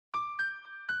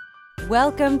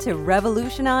Welcome to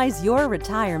Revolutionize Your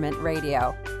Retirement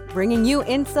Radio, bringing you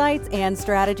insights and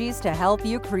strategies to help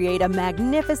you create a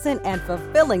magnificent and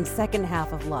fulfilling second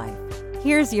half of life.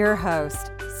 Here's your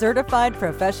host, certified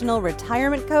professional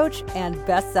retirement coach and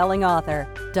best-selling author,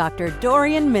 Dr.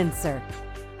 Dorian Mintzer.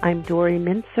 I'm Dorian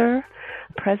Mintzer,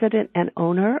 president and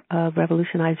owner of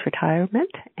Revolutionize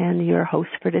Retirement, and your host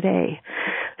for today.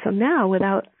 So now,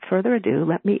 without further ado,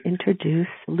 let me introduce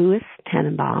Louis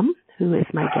Tenenbaum, who is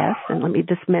my guest. And let me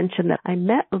just mention that I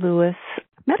met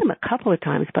him a couple of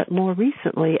times, but more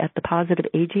recently at the Positive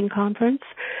Aging Conference.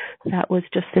 That was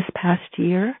just this past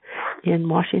year in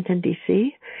Washington,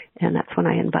 D.C., and that's when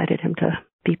I invited him to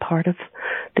be part of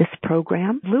this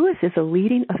program. Louis is a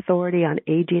leading authority on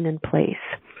aging in place.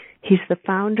 He's the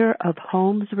founder of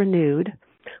Homes Renewed,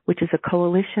 which is a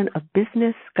coalition of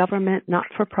business, government,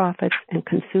 not-for-profits, and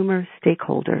consumer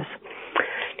stakeholders.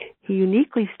 He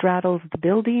uniquely straddles the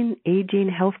building, aging,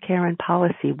 healthcare, and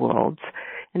policy worlds,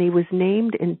 and he was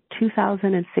named in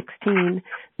 2016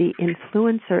 the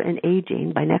Influencer in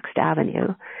Aging by Next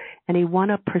Avenue, and he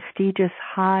won a prestigious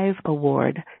Hive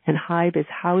Award, and Hive is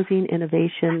Housing,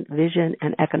 Innovation, Vision,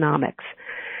 and Economics.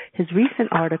 His recent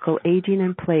article, Aging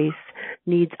in Place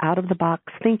Needs Out-of-the-Box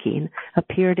Thinking,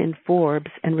 appeared in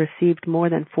Forbes and received more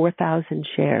than 4,000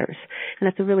 shares. And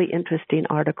it's a really interesting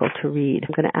article to read.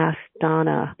 I'm going to ask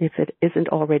Donna, if it isn't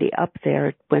already up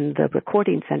there, when the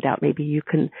recording's sent out, maybe you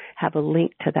can have a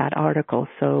link to that article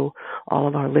so all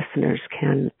of our listeners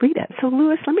can read it. So,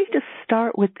 Louis, let me just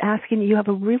start with asking you have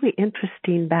a really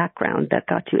interesting background that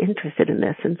got you interested in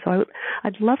this. And so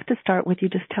I'd love to start with you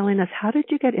just telling us, how did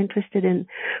you get interested in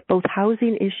both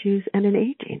housing issues and in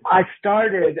aging?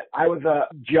 I was a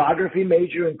geography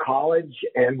major in college,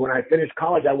 and when I finished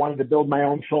college, I wanted to build my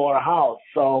own solar house.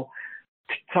 So,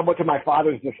 somewhat to my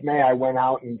father's dismay, I went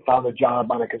out and found a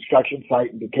job on a construction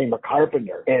site and became a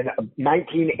carpenter. In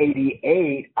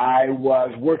 1988, I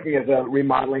was working as a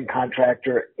remodeling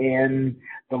contractor in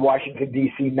the Washington,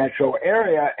 D.C. metro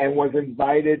area and was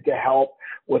invited to help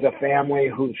with a family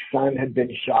whose son had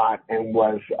been shot and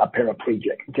was a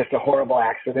paraplegic. Just a horrible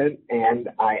accident. And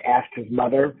I asked his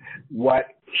mother what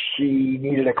she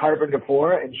needed a carpenter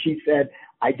for, and she said,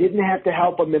 I didn't have to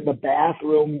help him in the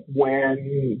bathroom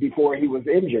before he was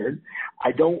injured.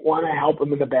 I don't want to help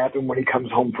him in the bathroom when he comes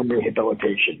home from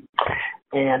rehabilitation.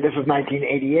 And this was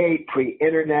 1988,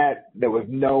 pre-internet. There was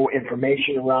no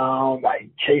information around. I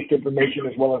chased information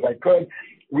as well as I could,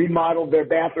 remodeled their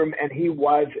bathroom, and he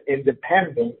was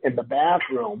independent in the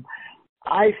bathroom.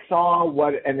 I saw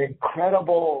what an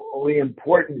incredibly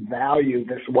important value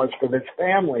this was for this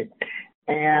family.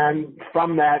 And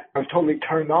from that, I was totally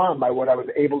turned on by what I was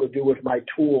able to do with my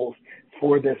tools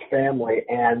for this family.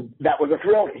 And that was a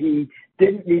thrill. He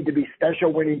didn't need to be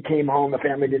special when he came home. The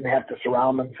family didn't have to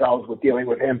surround themselves with dealing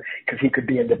with him because he could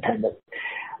be independent.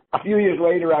 A few years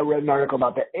later, I read an article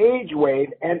about the age wave,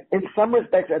 and in some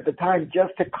respects at the time,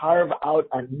 just to carve out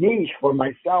a niche for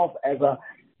myself as a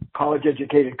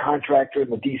college-educated contractor in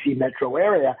the D.C. metro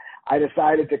area, I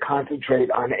decided to concentrate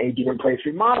on aging in place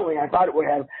remodeling. I thought it would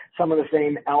have some of the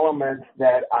same elements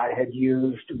that I had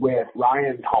used with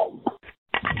Ryan's home.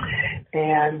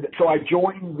 And so I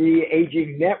joined the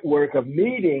aging network of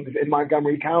meetings in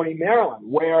Montgomery County, Maryland,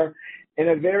 where in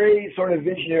a very sort of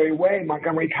visionary way,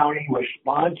 Montgomery County was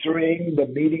sponsoring the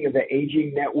meeting of the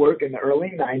aging network in the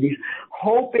early 90s,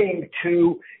 hoping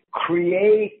to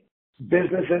create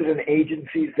businesses and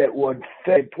agencies that would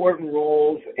fit important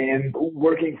roles in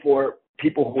working for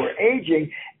people who are aging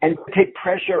and take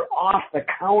pressure off the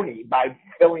county by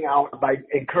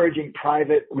encouraging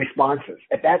private responses.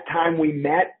 At that time, we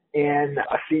met in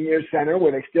a senior center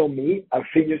where they still meet, a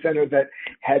senior center that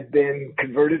had been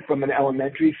converted from an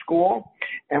elementary school.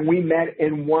 And we met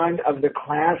in one of the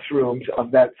classrooms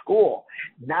of that school.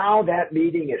 Now that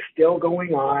meeting is still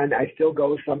going on. I still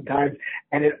go sometimes,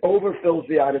 and it overfills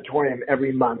the auditorium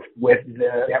every month with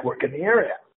the network in the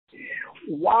area.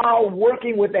 While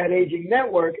working with that aging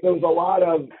network, there was a lot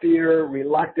of fear,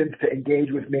 reluctance to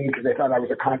engage with me because they thought I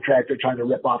was a contractor trying to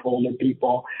rip off older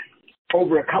people.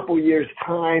 Over a couple years'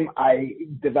 time, I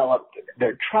developed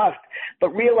their trust,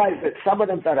 but realized that some of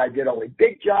them thought I did only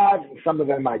big jobs, and some of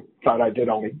them I thought I did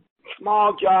only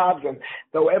small jobs. And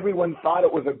though everyone thought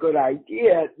it was a good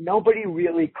idea, nobody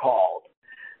really called.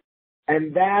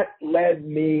 And that led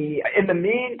me, in the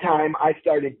meantime, I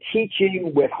started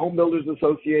teaching with home builders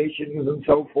associations and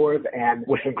so forth, and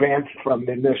with some grants from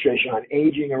the Administration on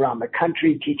Aging around the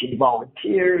country, teaching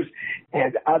volunteers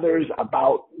and others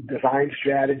about design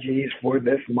strategies for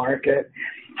this market.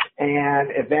 And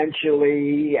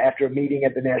eventually, after a meeting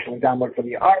at the National Endowment for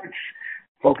the Arts,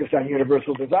 focused on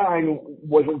universal design,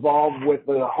 was involved with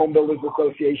the Home Builders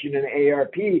Association and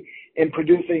AARP in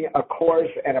producing a course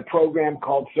and a program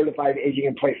called Certified Aging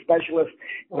in Place Specialist.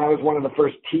 And I was one of the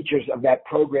first teachers of that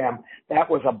program. That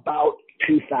was about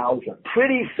 2000.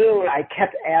 Pretty soon, I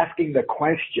kept asking the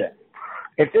question,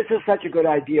 if this is such a good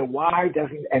idea, why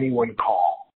doesn't anyone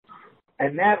call?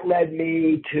 And that led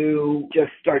me to just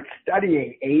start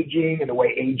studying aging and the way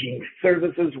aging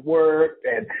services work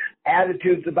and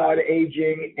attitudes about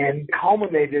aging, and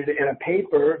culminated in a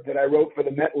paper that I wrote for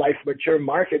the MetLife Mature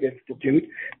Market Institute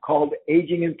called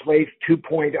Aging in Place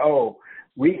 2.0,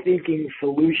 Rethinking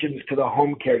Solutions to the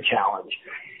Home Care Challenge.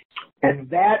 And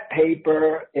that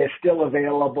paper is still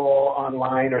available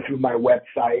online or through my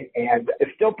website, and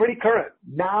it's still pretty current.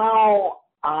 Now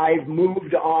I've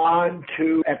moved on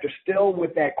to, after still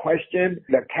with that question,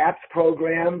 the CAPS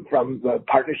program from the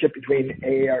partnership between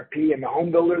AARP and the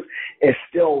home builders is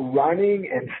still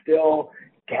running and still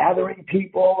gathering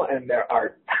people, and there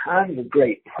are tons of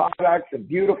great products and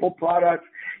beautiful products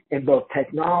in both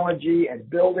technology and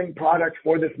building products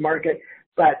for this market,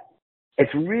 but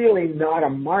it's really not a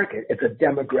market, it's a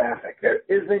demographic. There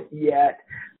isn't yet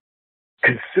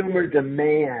consumer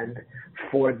demand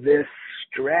for this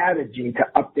strategy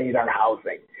to update our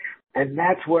housing. And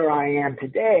that's where I am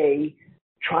today,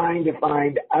 trying to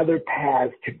find other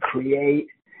paths to create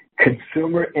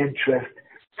consumer interest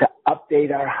to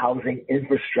update our housing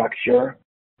infrastructure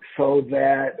so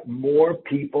that more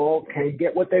people can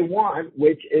get what they want,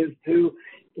 which is to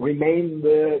remain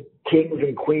the kings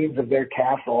and queens of their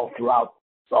castle throughout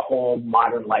the whole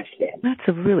modern lifespan. That's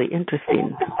a really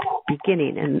interesting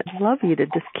beginning, and I'd love you to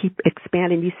just keep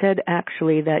expanding. You said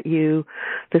actually that you,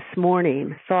 this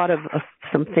morning, thought of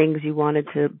some things you wanted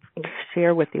to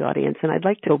share with the audience, and I'd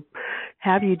like to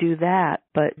have you do that,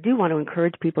 but I do want to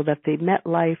encourage people that the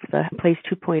MetLife, the Place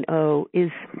 2.0,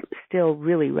 is still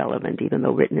really relevant, even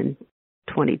though written in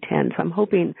 2010. So I'm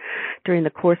hoping during the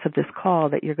course of this call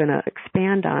that you're going to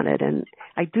expand on it. And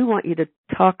I do want you to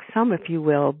talk some, if you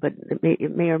will, but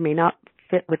it may or may not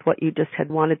fit with what you just had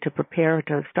wanted to prepare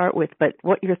to start with. But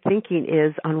what your thinking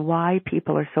is on why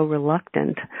people are so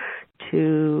reluctant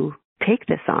to take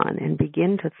this on and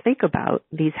begin to think about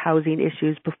these housing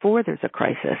issues before there's a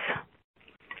crisis.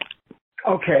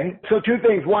 Okay. So two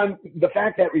things. One, the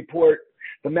fact that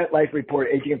the MetLife report,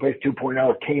 Aging in Place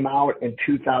 2.0, came out in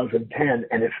 2010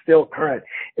 and is still current,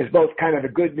 is both kind of the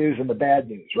good news and the bad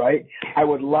news, right? I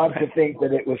would love to think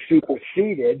that it was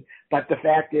superseded, but the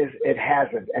fact is it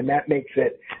hasn't, and that makes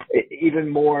it even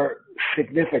more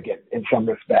significant in some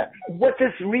respects. What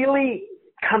this really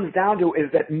comes down to is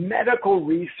that medical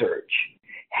research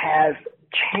has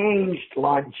changed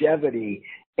longevity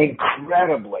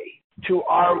incredibly. To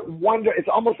our wonder, it's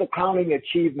almost a crowning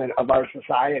achievement of our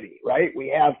society, right? We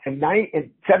have, in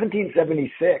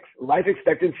 1776, life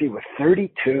expectancy was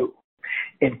 32.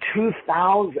 In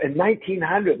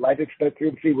 1900, life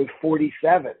expectancy was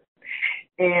 47.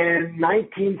 In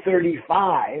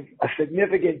 1935, a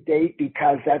significant date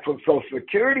because that's when Social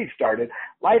Security started,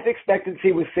 life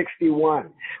expectancy was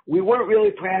 61. We weren't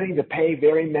really planning to pay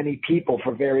very many people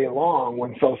for very long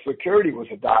when Social Security was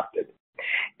adopted.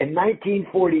 In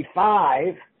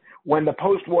 1945, when the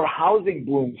post-war housing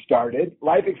boom started,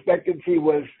 life expectancy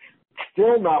was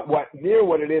still not near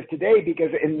what it is today,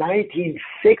 because in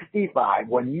 1965,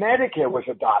 when Medicare was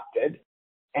adopted,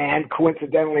 and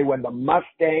coincidentally when the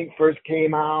Mustang first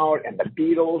came out and the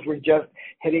Beatles were just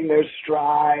hitting their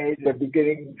stride, they're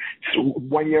beginning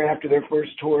 1 year after their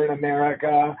first tour in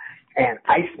America, and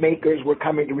ice makers were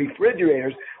coming to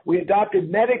refrigerators, we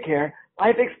adopted Medicare.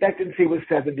 Life expectancy was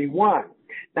 71.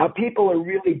 Now, people are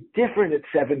really different at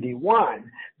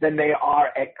 71 than they are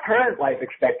at current life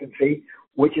expectancy,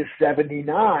 which is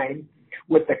 79,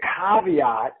 with the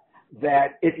caveat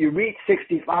that if you reach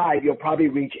 65, you'll probably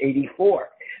reach 84.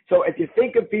 So if you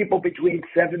think of people between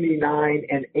 79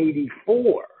 and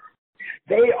 84,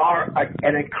 they are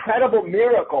an incredible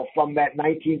miracle from that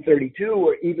 1932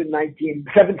 or even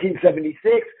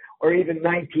 1776 or even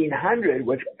 1900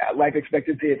 with life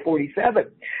expectancy at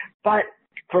 47. But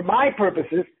for my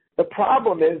purposes, the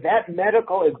problem is that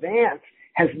medical advance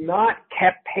has not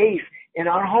kept pace in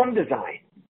our home design.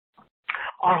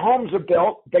 Our homes are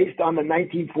built based on the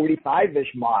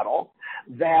 1945-ish model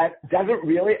that doesn't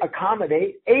really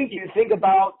accommodate age. You think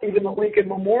about even the Lincoln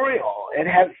Memorial. It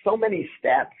has so many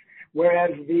steps,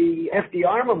 whereas the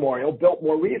FDR Memorial, built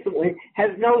more recently,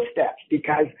 has no steps,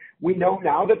 because we know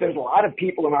now that there's a lot of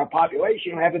people in our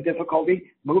population who have a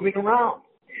difficulty moving around.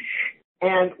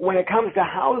 And when it comes to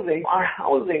housing, our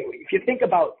housing, if you think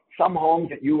about some homes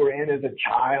that you were in as a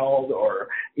child or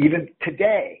even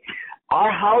today,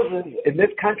 Our houses in this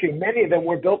country, many of them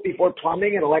were built before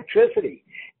plumbing and electricity,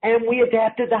 and we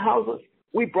adapted the houses.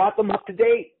 We brought them up to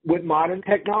date with modern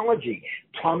technology,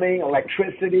 plumbing,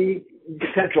 electricity,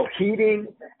 central heating.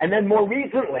 And then more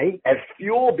recently, as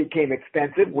fuel became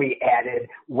expensive, we added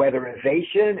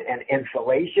weatherization and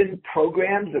insulation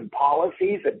programs and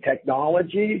policies and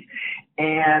technologies,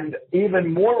 and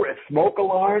even more smoke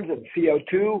alarms and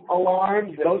CO2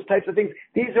 alarms, those types of things.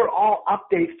 These are all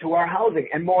updates to our housing.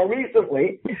 And more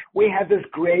recently, we had this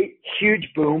great, huge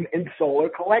boom in solar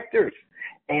collectors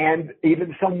and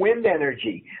even some wind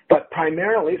energy, but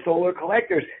primarily solar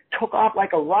collectors took off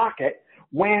like a rocket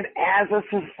when, as a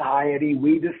society,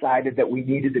 we decided that we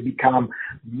needed to become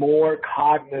more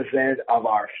cognizant of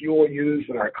our fuel use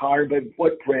and our carbon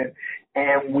footprint,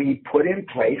 and we put in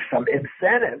place some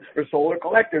incentives for solar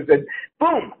collectors, and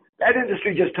boom, that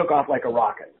industry just took off like a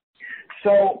rocket.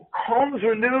 So Homes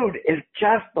Renewed is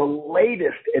just the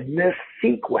latest in this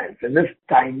sequence, in this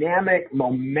dynamic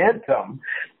momentum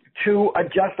to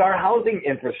adjust our housing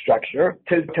infrastructure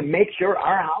to make sure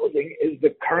our housing is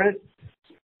the current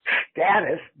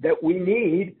status that we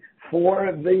need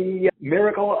for the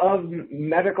miracle of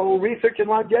medical research and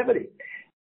longevity.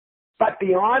 But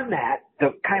beyond that,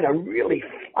 the kind of really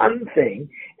fun thing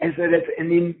is that it's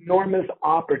an enormous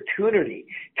opportunity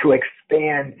to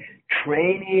expand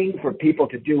training for people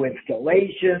to do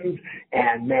installations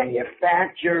and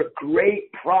manufacture great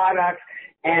products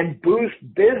and boost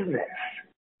business.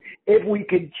 If we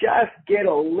could just get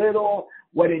a little,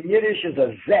 what in Yiddish is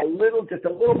just a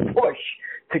little push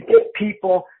to get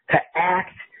people to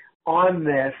act on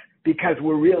this, because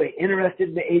we're really interested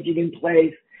in the aging in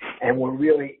place and we're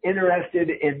really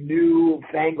interested in new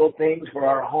fangled things for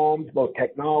our homes, both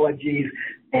technologies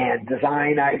and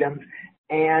design items.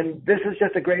 And this is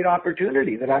just a great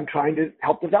opportunity that I'm trying to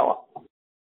help develop.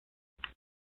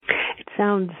 It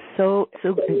sounds so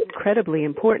incredibly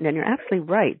important, and you're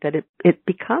absolutely right that it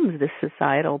becomes this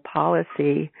societal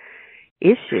policy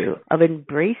issue of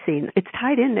embracing. It's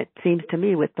tied in, it seems to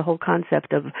me, with the whole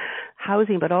concept of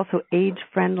housing, but also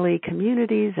age-friendly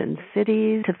communities and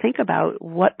cities, to think about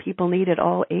what people need at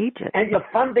all ages. And the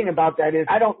fun thing about that is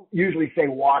I don't usually say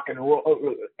walk and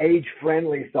roll,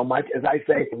 age-friendly so much as I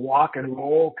say walk and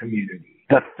roll community.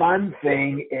 The fun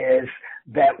thing is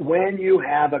that when you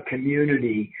have a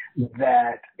community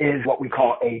that is what we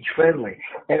call age-friendly,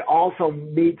 it also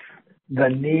meets the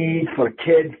need for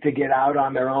kids to get out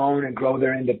on their own and grow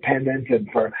their independence, and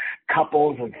for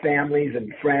couples and families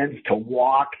and friends to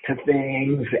walk to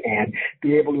things and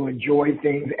be able to enjoy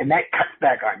things. And that cuts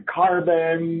back on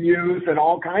carbon use and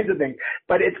all kinds of things.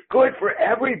 But it's good for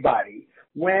everybody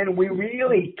when we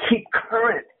really keep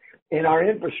current in our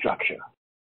infrastructure.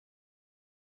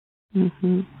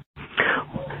 Mm-hmm.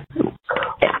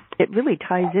 It really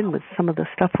ties in with some of the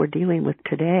stuff we're dealing with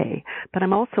today. But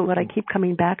I'm also, what I keep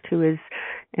coming back to is,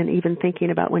 and even thinking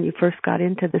about when you first got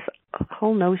into this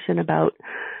whole notion about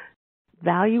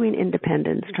valuing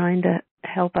independence, trying to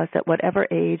help us at whatever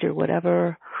age or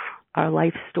whatever our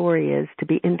life story is to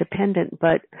be independent,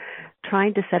 but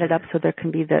trying to set it up so there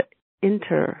can be the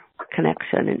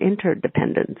interconnection and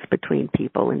interdependence between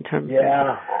people in terms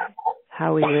of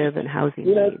how we live and housing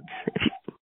needs.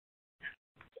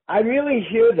 I really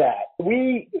hear that.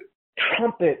 We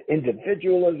trumpet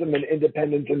individualism and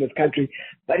independence in this country,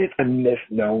 but it's a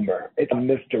misnomer. It's a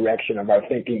misdirection of our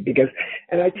thinking, because,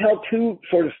 and I tell two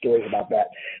sort of stories about that.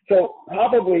 So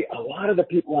probably a lot of the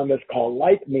people on this call,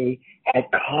 like me, had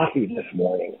coffee this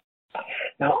morning.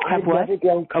 Now, I've never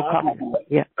grown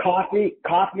coffee.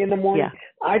 Coffee in the morning.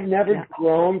 Yeah. I've never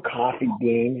grown coffee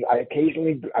beans.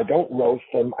 I don't roast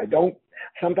them.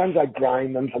 Sometimes I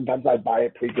grind them. Sometimes I buy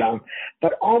it pre-ground.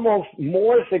 But almost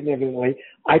more significantly,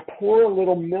 I pour a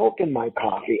little milk in my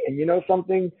coffee. And you know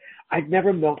something? I've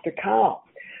never milked a cow.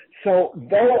 So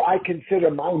though I consider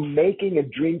my making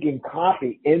and drinking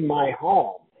coffee in my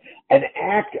home an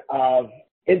act of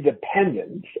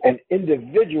independence and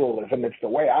individualism, it's the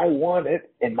way I want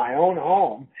it in my own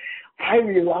home, I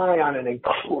rely on an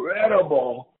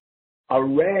incredible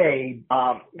array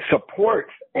of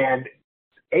supports and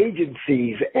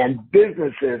agencies and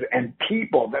businesses and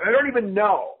people that I don't even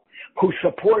know who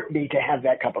support me to have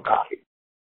that cup of coffee.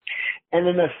 And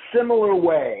in a similar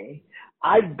way,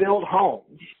 I've built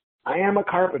homes. I am a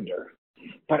carpenter,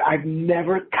 but I've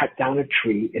never cut down a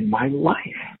tree in my life.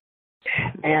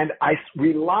 And I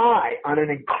rely on an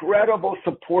incredible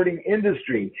supporting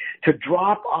industry to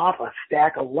drop off a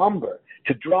stack of lumber,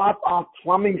 to drop off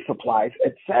plumbing supplies,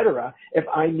 etc., if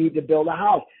I need to build a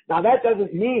house. Now, that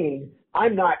doesn't mean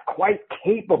I'm not quite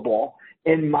capable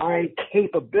in my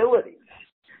capabilities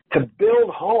to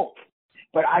build homes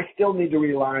but I still need to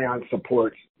rely on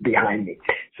support behind me.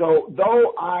 So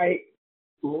though I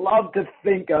love to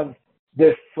think of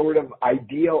this sort of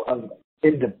ideal of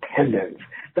independence,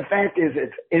 the fact is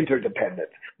it's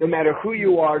interdependence. No matter who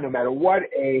you are, no matter what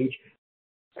age,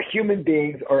 human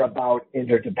beings are about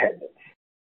interdependence.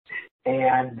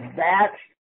 And that,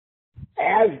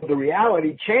 as the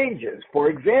reality changes, for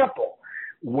example,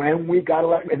 when we got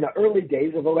in the early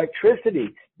days of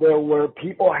electricity, there were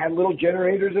people had little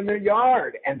generators in their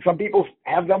yard, and some people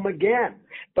have them again.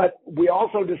 But we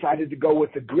also decided to go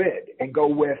with the grid and go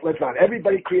with, let's not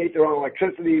everybody create their own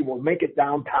electricity, we'll make it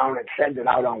downtown and send it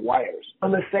out on wires.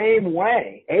 In the same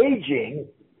way, aging,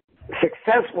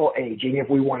 successful aging, if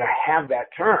we want to have that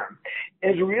term,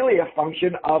 is really a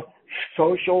function of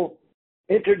social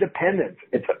interdependence.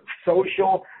 It's a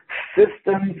social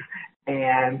systems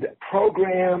and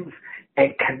programs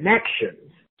and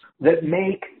connections that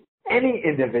make any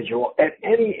individual at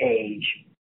any age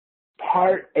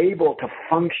able to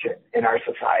function in our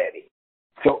society.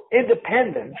 So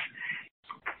independence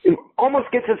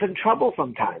almost gets us in trouble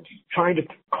sometimes, trying to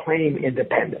claim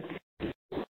independence.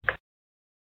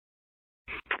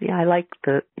 Yeah, I like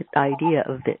the idea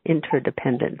of the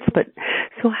interdependence. But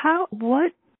so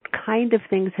what kind of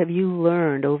things have you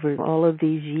learned over all of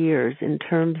these years in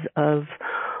terms of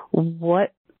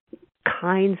what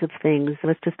kinds of things,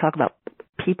 let's just talk about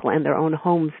people and their own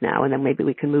homes now, and then maybe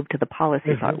we can move to the policy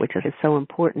part, which is so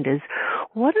important, is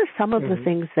what are some of the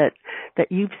things that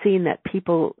you've seen that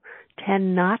people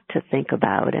tend not to think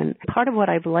about? And part of what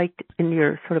I've liked in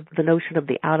your sort of the notion of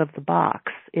the out of the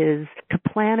box is to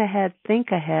plan ahead,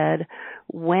 think ahead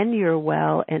when you're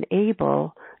well and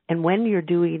able, and when you're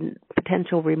doing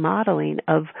potential remodeling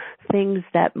of things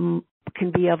that can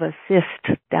be of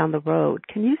assist down the road.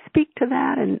 Can you speak to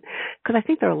that? And because I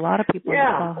think there are a lot of people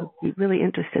who would be really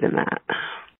interested in that.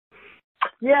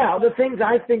 Yeah, the things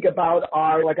I think about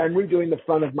are, like, I'm redoing the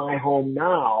front of my home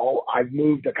now. I've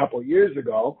moved a couple of years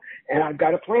ago, and I've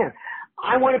got a plan.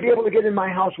 I want to be able to get in my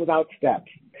house without steps.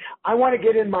 I want to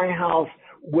get in my house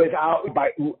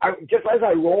just as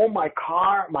I roll my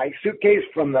suitcase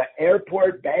from the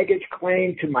airport baggage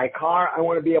claim to my car, I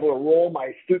want to be able to roll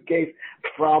my suitcase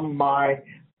from my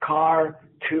car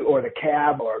or the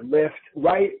cab or lift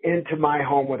right into my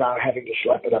home without having to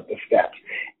schlep it up the steps.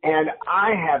 And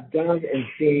I have done and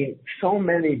seen so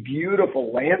many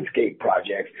beautiful landscape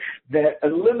projects that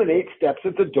eliminate steps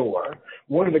at the door.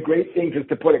 One of the great things is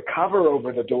to put a cover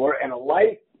over the door and a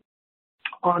light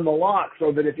on the lock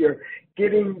so that if you're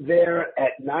getting there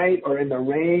at night or in the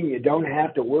rain, you don't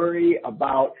have to worry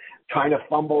about trying to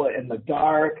fumble it in the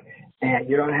dark, and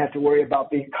you don't have to worry about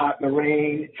being caught in the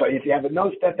rain. So if you have a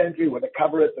no-step entry with a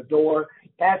cover at the door,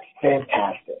 that's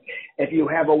fantastic. If you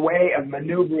have a way of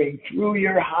maneuvering through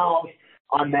your house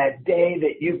on that day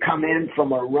that you come in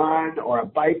from a run or a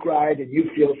bike ride and you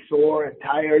feel sore and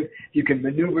tired, you can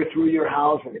maneuver through your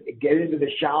house and get into the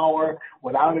shower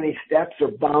without any steps or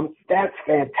bumps. That's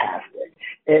fantastic.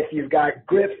 If you've got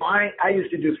grips, I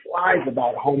used to do slides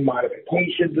about home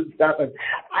modifications and stuff, and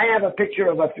I have a picture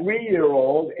of a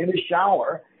 3-year-old in a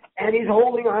shower, and he's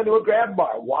holding onto a grab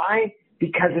bar. Why?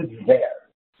 Because it's there.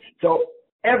 So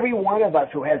every one of us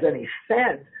who has any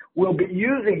sense will be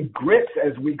using grips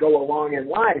as we go along in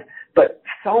life, but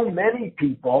so many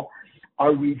people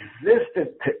are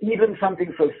resistant to even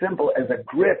something so simple as a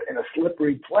grip in a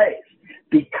slippery place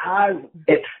because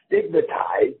it's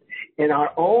stigmatized in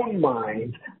our own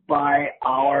minds by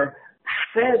our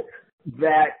sense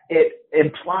that it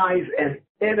implies an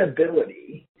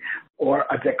inability or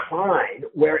a decline,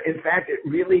 where in fact it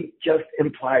really just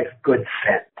implies good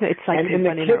sense. It's like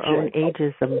running our own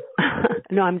ageism.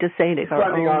 No, I'm just saying it's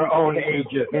running our own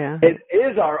ageism. Yeah. It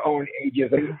is our own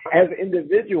ageism. As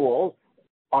individuals,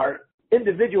 our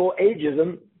individual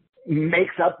ageism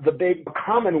makes up the big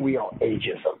commonweal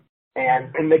ageism.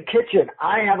 And in the kitchen,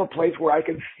 I have a place where I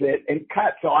can sit and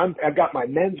cut. So I've got my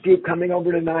men's group coming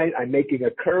over tonight. I'm making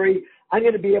a curry. I'm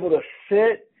going to be able to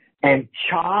sit and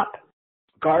chop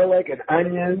garlic and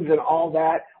onions and all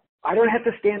that. I don't have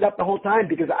to stand up the whole time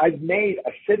because I've made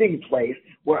a sitting place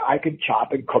where I can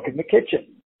chop and cook in the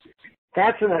kitchen.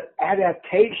 That's an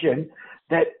adaptation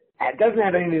that doesn't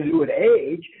have anything to do with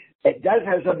age. It does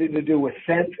have something to do with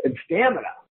sense and stamina.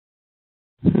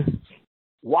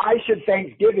 Why should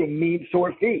Thanksgiving mean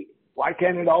sore feet? Why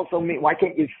can't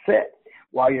you sit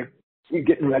while you're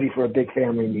getting ready for a big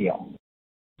family meal?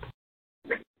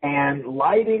 And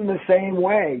lighting the same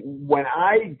way. When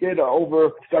I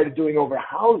started doing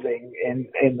overhousing in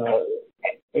the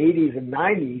 80s and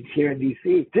 90s here in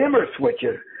D.C., dimmer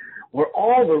switches were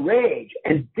all the rage,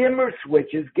 and dimmer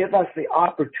switches give us the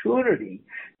opportunity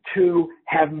to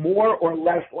have more or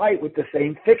less light with the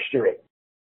same fixturing.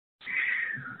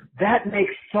 That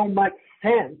makes so much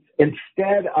sense.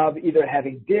 Instead of either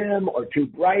having dim or too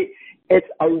bright, it's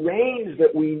a range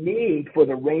that we need for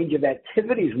the range of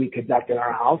activities we conduct in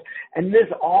our house. And this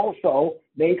also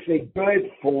makes it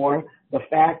good for the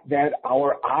fact that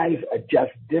our eyes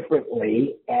adjust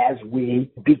differently as we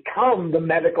become the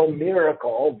medical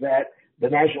miracle that the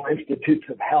National Institutes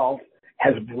of Health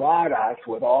has brought us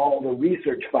with all the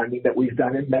research funding that we've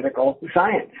done in medical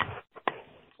science.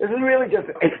 This is really just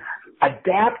it's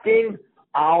adapting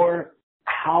our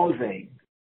housing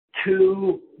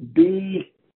to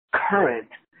be current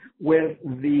with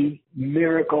the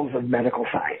miracles of medical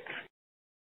science.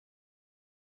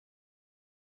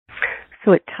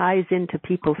 So it ties into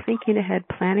people thinking ahead,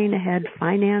 planning ahead,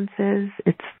 finances.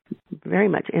 It's very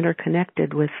much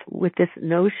interconnected with this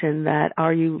notion that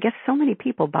so many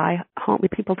people buy home.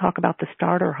 People talk about the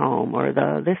starter home or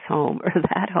this home or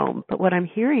that home. But what I'm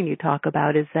hearing you talk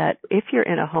about is that if you're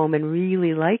in a home and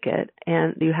really like it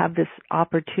and you have this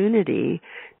opportunity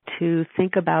to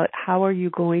think about how are you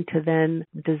going to then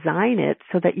design it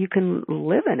so that you can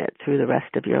live in it through the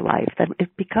rest of your life, that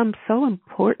it becomes so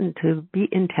important to be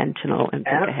intentional and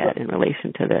think ahead in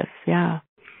relation to this. Yeah.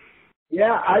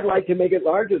 Yeah, I'd like to make it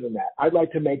larger than that. I'd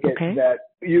like to make it that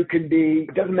you can be,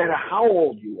 it doesn't matter how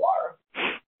old you are.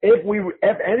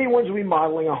 If anyone's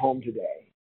remodeling a home today,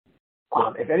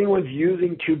 if anyone's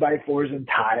using 2x4s and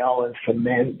tile and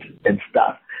cement and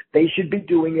stuff, they should be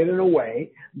doing it in a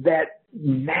way that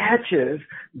matches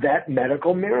that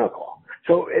medical miracle.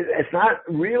 So it's not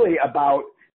really about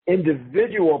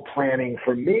individual planning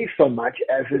for me so much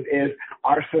as it is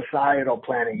our societal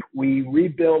planning. We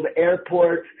rebuild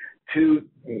airports to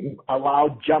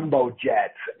allow jumbo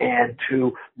jets and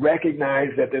to recognize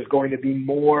that there's going to be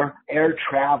more air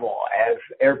travel as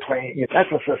airplane. That's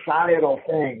a societal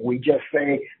thing. We just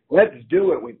say, let's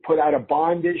do it. We put out a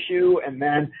bond issue and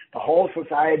then the whole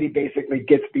society basically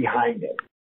gets behind it.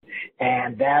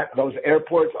 And those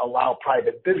airports allow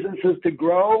private businesses to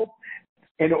grow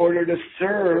in order to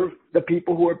serve the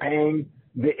people who are paying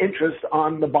the interest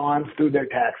on the bonds through their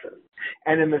taxes.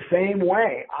 And in the same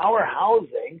way, our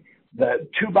housing, the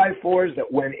 2x4s that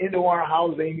went into our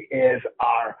housing is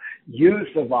our use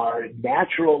of our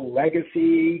natural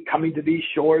legacy coming to these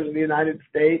shores of the United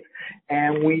States,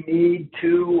 and we need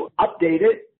to update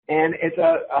it, and it's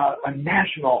a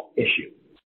national issue.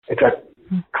 It's a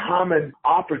common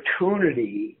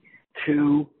opportunity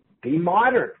to be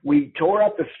modern. We tore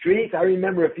up the streets. I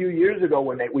remember a few years ago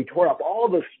when we tore up all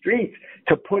the streets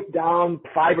to put down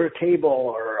fiber cable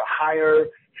or higher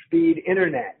speed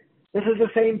internet. This is the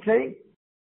same thing.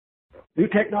 New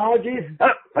technologies,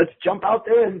 let's jump out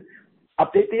there and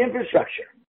update the infrastructure.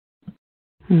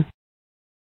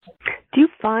 Do you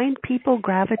find people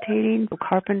gravitating,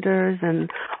 carpenters and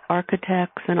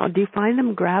architects, and do you find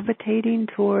them gravitating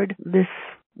toward this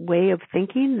way of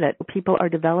thinking that people are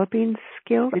developing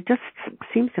skills? It just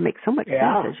seems to make so much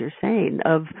sense, as you're saying,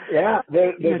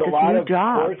 there's a lot of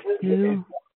jobs. Courses.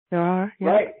 There are. Yeah.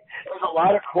 Right. There's a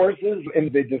lot of courses in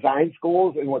the design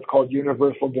schools in what's called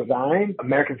universal design.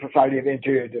 American Society of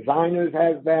Interior Designers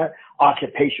has that.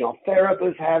 Occupational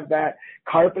therapists have that.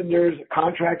 Carpenters,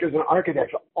 contractors, and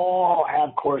architects all have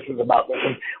courses about this.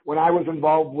 And when I was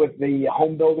involved with the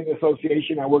Home Building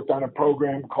Association, I worked on a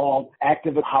program called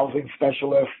Active Housing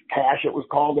Specialist, CASH it was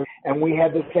called, and we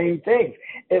had the same thing.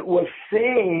 It was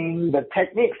seeing the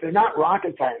techniques. They're not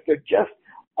rocket science. They're just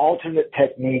alternate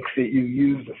techniques that you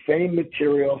use the same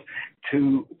materials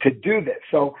to do this.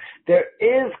 So there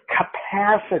is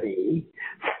capacity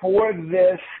for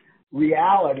this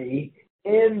reality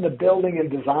in the building and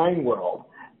design world.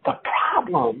 The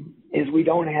problem is we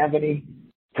don't have any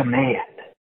demand.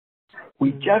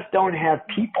 We just don't have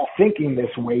people thinking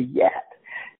this way yet.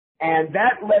 And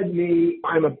that led me,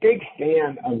 I'm a big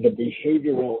fan of the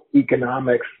behavioral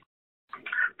economics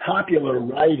popular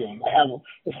writing. I have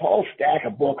this whole stack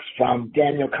of books from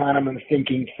Daniel Kahneman's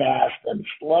Thinking Fast and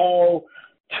Slow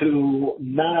to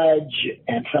Nudge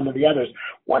and some of the others.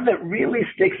 One that really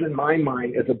sticks in my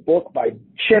mind is a book by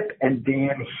Chip and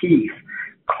Dan Heath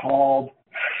called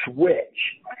Switch.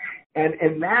 And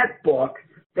in that book,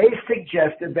 they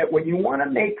suggested that when you want to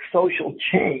make social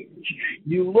change,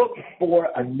 you look for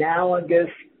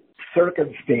analogous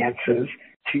circumstances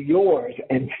to yours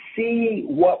and see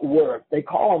what works. They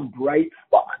call them bright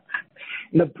spots.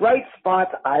 And the bright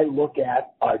spots I look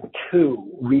at are two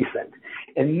recent.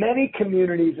 In many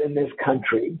communities in this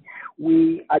country,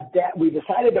 we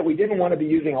decided that we didn't want to be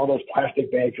using all those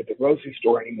plastic bags at the grocery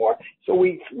store anymore. So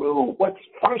we threw what's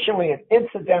functionally an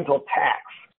incidental tax,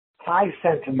 5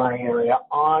 cents in my area,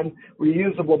 on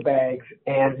reusable bags,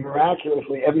 and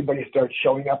miraculously everybody starts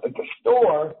showing up at the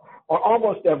store, or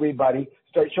almost everybody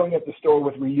starts showing up at the store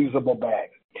with reusable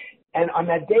bags. And on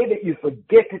that day that you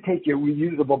forget to take your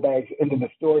reusable bags into the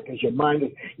store because you're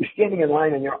standing in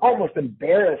line and you're almost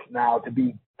embarrassed now to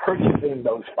be purchasing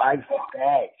those 5-cent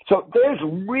bags. So there's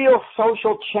real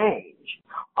social change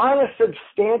on a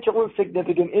substantial and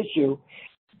significant issue.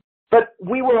 But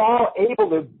we were all able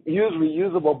to use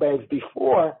reusable bags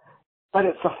before, but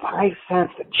it's the 5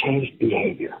 cents that changed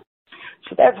behavior.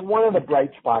 So that's one of the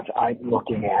bright spots I'm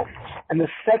looking at. And the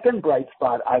second bright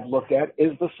spot I've looked at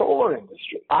is the solar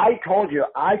industry. I told you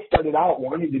I started out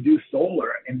wanting to do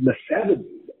solar in the 70s,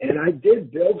 and I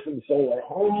did build some solar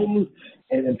homes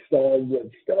and installed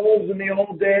wood stoves in the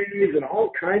old days and all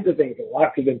kinds of things, and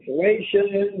lots of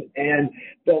insulation, and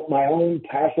built my own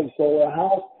passive solar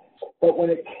house. But when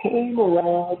it came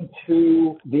around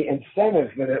to the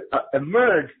incentives that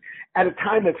emerged at a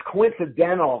time that's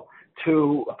coincidental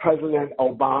to President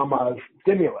Obama's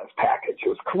stimulus package, it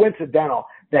was coincidental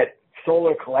that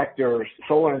solar collectors,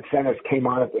 solar incentives came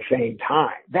on at the same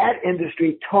time. That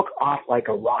industry took off like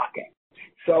a rocket.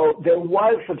 So there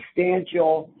was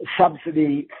substantial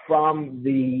subsidy from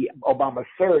the Obama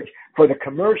surge for the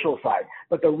commercial side,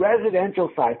 but the residential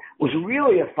side was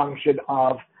really a function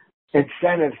of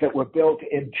incentives that were built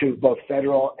into both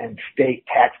federal and state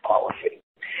tax policy.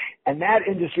 And that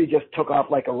industry just took off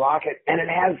like a rocket, and it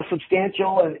has a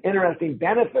substantial and interesting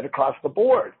benefit across the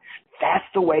board. That's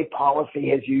the way policy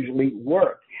has usually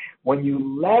worked. When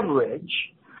you leverage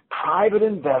private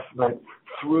investment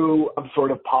through a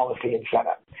sort of policy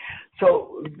incentive.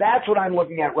 So that's what I'm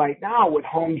looking at right now with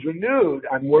Homes Renewed.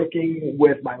 I'm working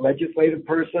with my legislative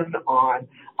person on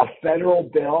a federal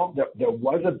bill. There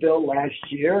was a bill last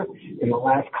year in the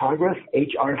last Congress,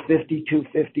 H.R.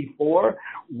 5254,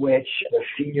 which the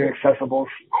Senior Accessible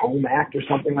Home Act or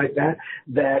something like that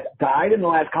died in the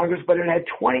last Congress, but it had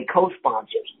 20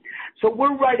 co-sponsors. So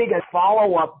we're writing a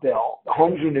follow-up bill,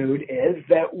 Homes Renewed is,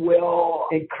 that will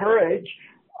encourage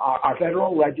our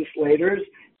federal legislators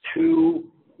to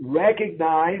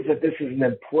recognize that this is an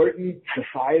important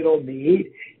societal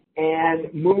need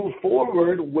and move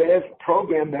forward with a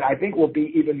program that I think will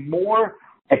be even more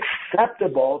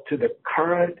acceptable to the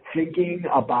current thinking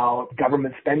about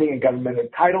government spending and government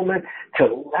entitlement,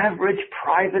 to leverage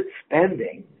private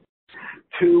spending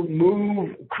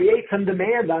to create some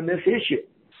demand on this issue.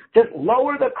 Just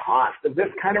lower the cost of this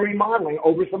kind of remodeling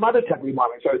over some other type of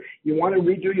remodeling. So you want to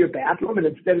redo your bathroom, and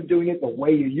instead of doing it the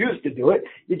way you used to do it,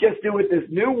 you just do it this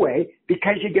new way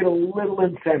because you get a little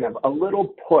incentive, a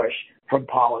little push from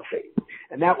policy.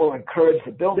 And that will encourage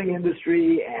the building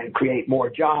industry and create more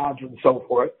jobs and so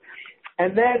forth.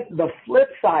 And then the flip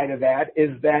side of that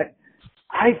is that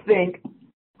I think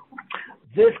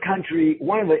this country,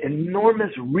 one of the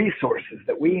enormous resources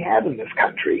that we have in this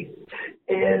country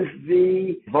is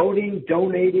the voting,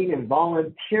 donating, and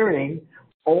volunteering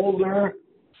older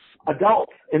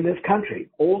adults in this country,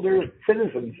 older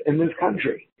citizens in this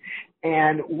country.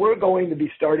 And we're going to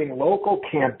be starting local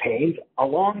campaigns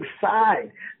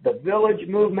alongside the village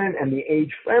movement and the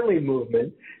age-friendly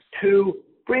movement to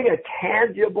bring a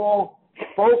tangible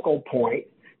focal point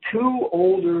to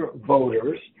older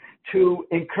voters, to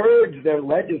encourage their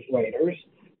legislators,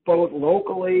 both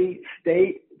locally,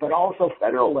 state, but also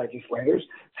federal legislators,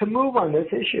 to move on this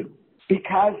issue.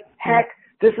 Because, heck,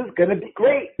 this is going to be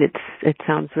great. It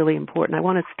sounds really important. I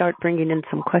want to start bringing in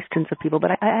some questions of people, but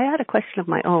I had a question of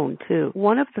my own, too.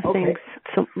 One of the things,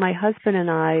 so my husband and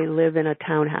I live in a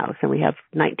townhouse, and we have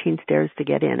 19 stairs to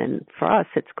get in, and for us,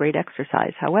 it's great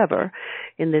exercise. However,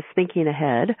 in this thinking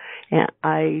ahead,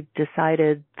 I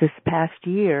decided this past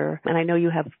year, and I know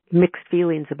you have mixed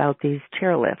feelings about these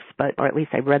chairlifts, or at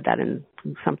least I read that in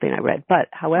something I read. But,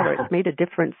 however, it's made a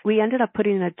difference. We ended up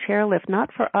putting a chairlift, not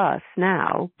for us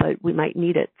now, but we might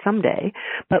need it someday.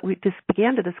 But we just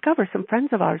began to discover some friends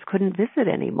of ours couldn't visit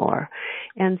anymore.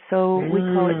 And so we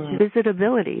call it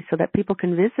visitability, so that people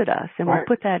can visit us. And we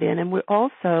put that in. And we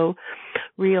also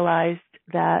realized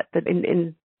that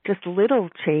in just little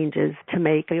changes to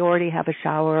make. We already have a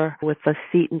shower with a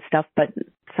seat and stuff, but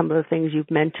some of the things you've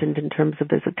mentioned in terms of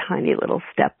there's a tiny little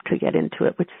step to get into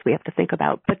it, which we have to think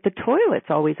about. But the toilets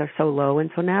always are so low, and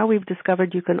so now we've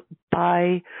discovered you can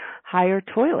buy higher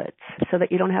toilets so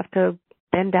that you don't have to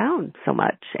bend down so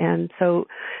much. And so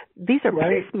these are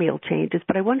piecemeal changes,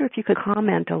 but I wonder if you could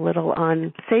comment a little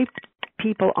on, say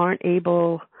people aren't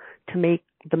able to make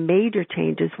the major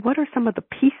changes, what are some of the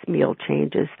piecemeal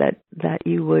changes that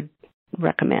you would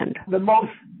recommend?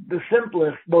 The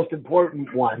simplest, most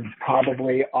important ones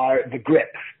probably are the grips.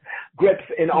 Grips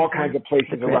in all kinds of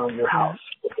places around your house.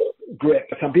 Grip.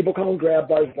 Some people call them grab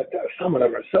bars, but some of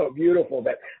them are so beautiful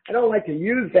that I don't like to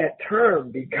use that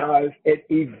term because it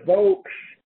evokes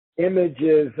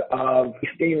images of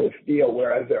stainless steel,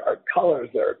 whereas there are colors,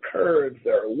 there are curves,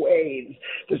 there are waves.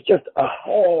 There's just a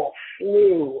whole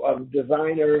slew of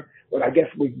designer, what I guess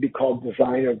would be called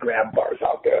designer grab bars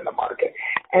out there in the market.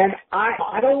 And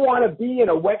I don't want to be in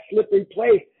a wet, slippery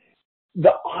place.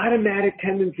 The automatic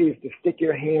tendency is to stick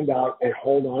your hand out and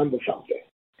hold on to something.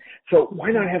 So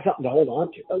why not have something to hold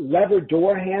on to? Lever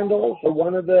door handles are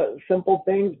one of the simple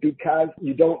things because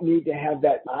you don't need to have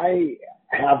that. I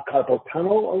have carpal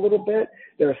tunnel a little bit.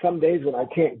 There are some days when I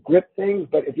can't grip things,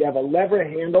 but if you have a lever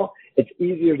handle, it's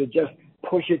easier to just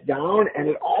push it down. And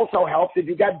it also helps if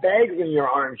you got bags in your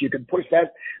arms. You can push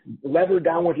that lever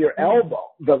down with your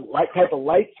elbow. The type of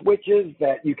light switches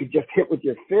that you could just hit with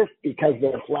your fist because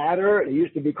they're flatter. It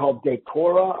used to be called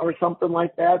Decora or something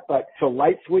like that. But so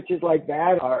light switches like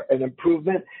that are an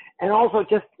improvement. And also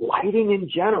just lighting in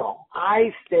general.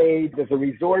 There's a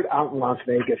resort out in Las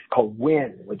Vegas called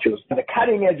Wynn, which was the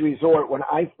cutting edge resort. When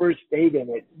I first stayed in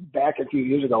it back a few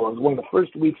years ago, it was one of the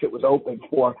first weeks it was open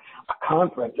for a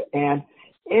conference. And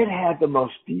it had the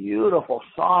most beautiful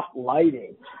soft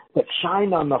lighting that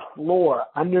shined on the floor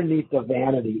underneath the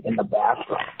vanity in the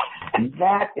bathroom. And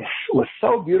that was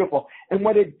so beautiful. And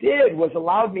what it did was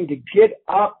allowed me to get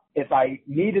up if I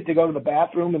needed to go to the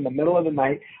bathroom in the middle of the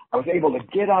night. I was able to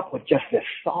get up with just this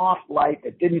soft light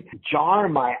that didn't jar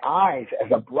my eyes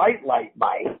as a bright light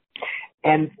might,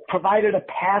 and provided a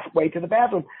pathway to the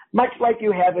bathroom. Much like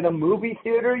you have in a movie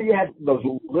theater, you have those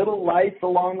little lights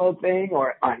along the thing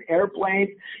or on airplanes.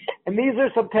 And these are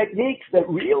some techniques that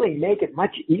really make it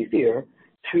much easier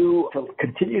to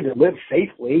continue to live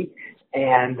safely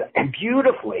and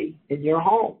beautifully in your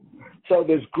home. So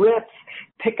there's grips,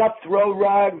 pick up throw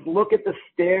rugs, look at the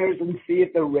stairs and see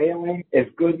if the railing is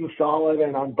good and solid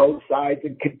and on both sides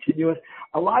and continuous.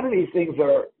 A lot of these things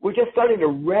we're just starting to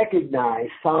recognize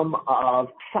some of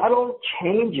subtle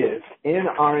changes in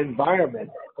our environment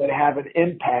that have an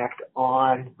impact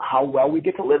on how well we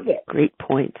get to live there. Great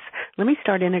points. Let me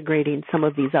start integrating some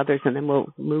of these others, and then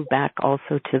we'll move back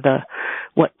also to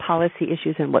what policy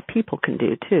issues and what people can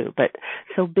do too. But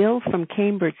so Bill from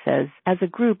Cambridge says, as a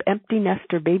group, empty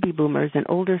nester baby boomers and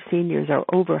older seniors are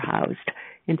overhoused.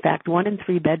 In fact, 1 in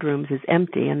 3 bedrooms is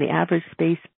empty, and the average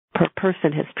space per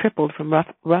person has tripled from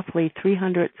roughly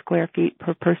 300 square feet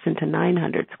per person to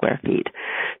 900 square feet.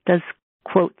 Does,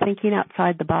 quote, thinking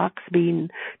outside the box mean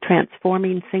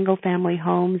transforming single-family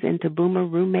homes into boomer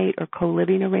roommate or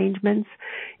co-living arrangements?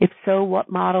 If so, what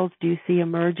models do you see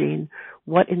emerging?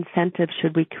 What incentives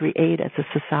should we create as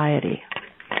a society?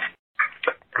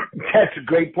 That's a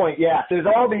great point. Yeah, there's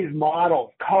all these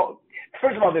models.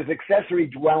 First of all, there's accessory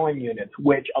dwelling units,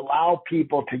 which allow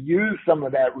people to use some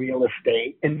of that real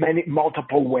estate in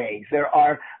multiple ways. There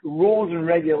are rules and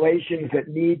regulations that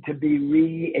need to be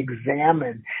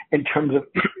re-examined in terms of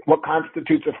what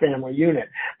constitutes a family unit.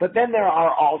 But then there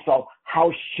are also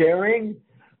house sharing,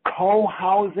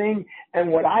 co-housing,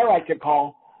 and what I like to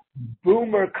call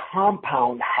boomer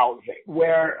compound housing,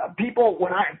 where people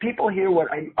hear what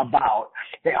I'm about,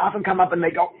 they often come up and they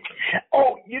go,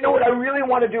 oh, you know what I really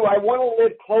want to do? I want to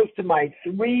live close to my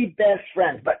 3 best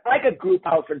friends, but like a group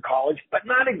house in college, but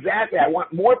not exactly. I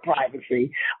want more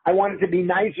privacy. I want it to be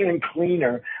nicer and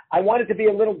cleaner. I want it to be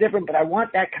a little different, but I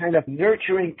want that kind of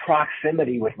nurturing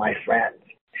proximity with my friends.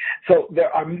 So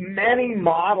there are many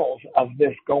models of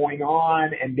this going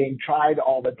on and being tried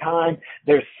all the time.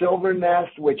 There's Silver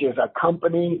Nest, which is a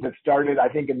company that started, I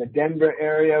think, in the Denver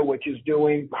area, which is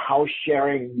doing house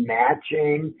sharing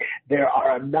matching. There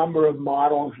are a number of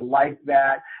models like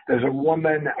that. There's a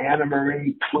woman, Anna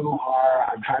Marie Pluhar,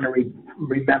 I'm trying to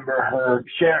remember her,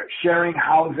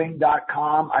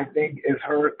 sharinghousing.com, I think is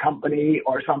her company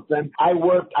or something. I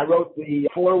wrote the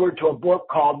foreword to a book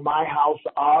called My House,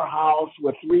 Our House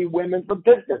with 3 women from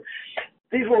Pittsburgh.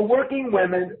 These were working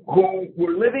women who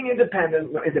were living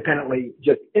independently,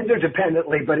 just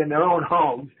interdependently, but in their own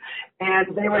homes.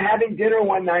 And they were having dinner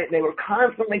one night, and they were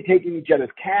constantly taking each other's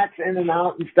cats in and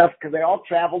out and stuff because they all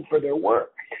traveled for their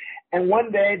work. And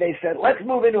one day they said, let's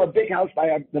move into a big house by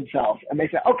themselves. And they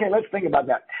said, okay, let's think about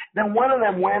that. Then one of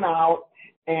them went out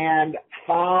and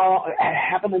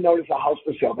happened to notice a house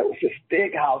for sale. That was this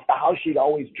big house, the house she'd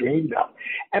always dreamed of.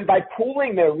 And by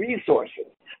pooling their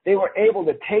resources, they were able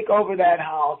to take over that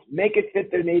house, make it fit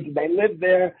their needs, and they lived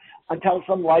there until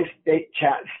some life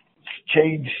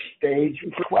change stage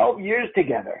for 12 years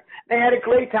together. They had a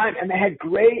great time, and they had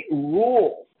great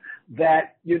rules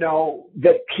that,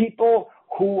 that people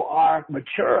who are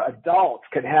mature adults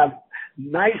can have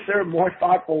nicer, more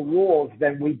thoughtful rules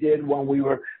than we did when we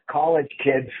were college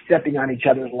kids stepping on each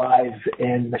other's lives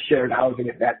in shared housing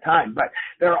at that time. But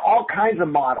there are all kinds of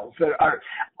models that are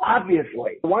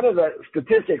obviously, one of the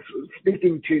statistics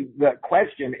speaking to the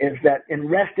question is that in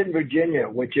Reston, Virginia,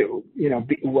 which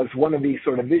was one of these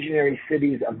sort of visionary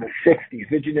cities of the 60s,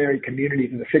 visionary communities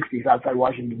in the 60s outside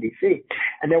Washington, D.C.,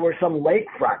 and there were some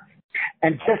lakefronts.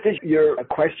 And just as your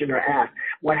questioner asked,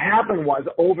 what happened was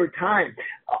over time,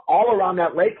 all around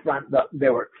that lakefront,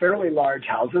 there were fairly large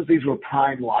houses. These were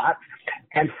prime lots,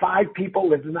 and 5 people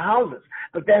lived in the houses.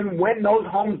 But then when those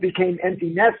homes became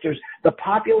empty nesters, the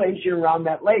population around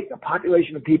that lake, the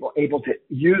population of people able to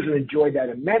use and enjoy that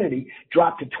amenity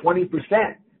dropped to 20%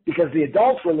 because the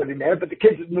adults were living there, but the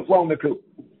kids didn't flown the coop.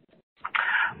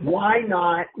 Why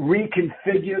not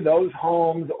reconfigure those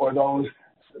homes or those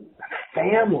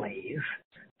families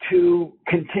to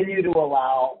continue to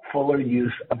allow fuller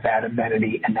use of that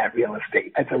amenity and that real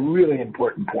estate? That's a really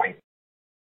important point.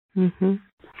 Mm-hmm.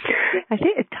 I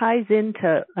think it ties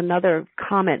into another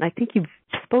comment. I think you've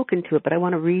spoken to it, but I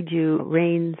want to read you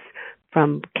Rain's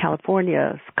from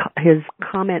California, his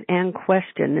comment and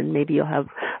question, and maybe you'll have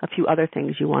a few other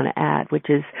things you want to add, which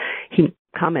is he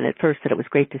commented first that it was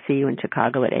great to see you in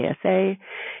Chicago at ASA,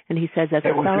 and he says, as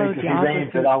a fellow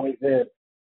geographer... It always is.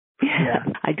 Yeah.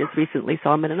 I just recently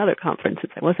saw him at another conference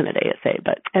since I wasn't at ASA,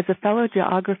 but as a fellow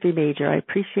geography major, I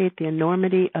appreciate the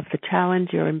enormity of the challenge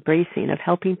you're embracing of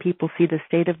helping people see the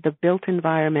state of the built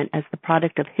environment as the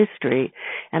product of history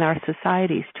and our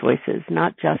society's choices,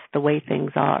 not just the way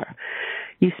things are.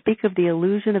 You speak of the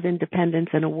illusion of independence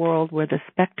in a world where the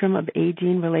spectrum of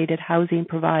aging-related housing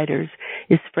providers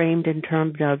is framed in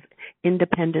terms of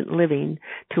independent living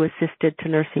to assisted to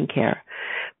nursing care.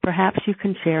 Perhaps you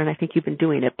can share, and I think you've been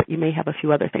doing it, but you may have a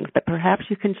few other things, but perhaps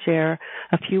you can share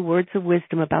a few words of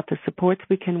wisdom about the supports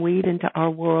we can weave into our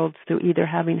worlds through either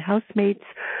having housemates,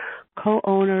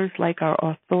 co-owners like our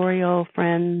authorial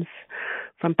friends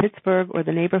from Pittsburgh, or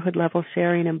the neighborhood level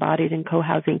sharing embodied in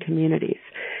co-housing communities.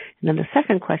 And then the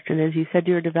second question is, you said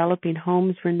you're developing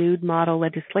Homes Renewed model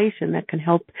legislation that can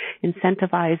help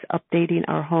incentivize updating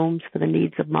our homes for the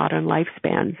needs of modern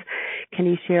lifespans. Can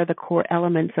you share the core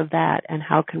elements of that, and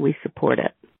how can we support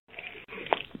it?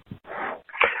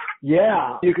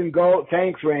 Yeah, you can go.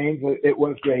 Thanks, Rain. It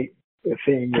was great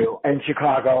seeing you in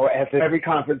Chicago. As every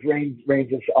conference, Rain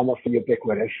is almost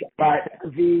ubiquitous. But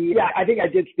I think I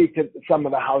did speak to some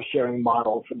of the house sharing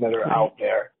models that are out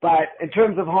there. But in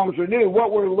terms of Homes Renewed,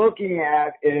 what we're looking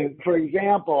at is, for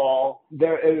example,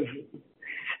 there's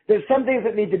some things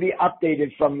that need to be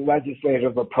updated from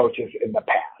legislative approaches in the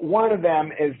past. One of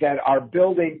them is that our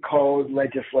building code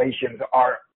legislations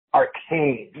are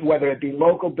arcane, whether it be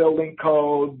local building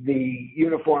code, the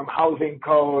uniform housing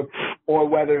code, or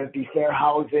whether it be fair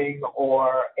housing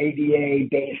or ADA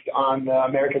based on the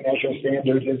American National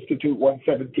Standards Institute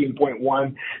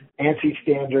 117.1 ANSI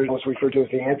standards, what's referred to as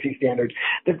the ANSI standards,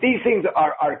 that these things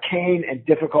are arcane and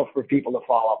difficult for people to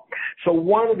follow. So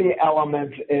one of the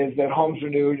elements is that Homes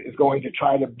Renewed is going to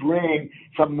try to bring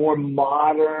some more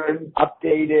modern,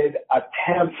 updated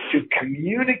attempts to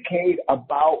communicate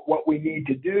about what we need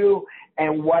to do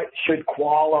and what should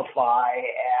qualify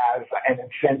as an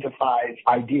incentivized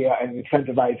idea, an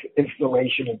incentivized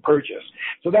installation and purchase.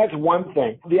 So that's one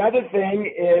thing. The other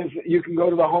thing is you can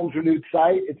go to the Homes Renewed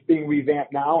site. It's being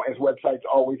revamped now, as websites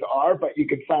always are, but you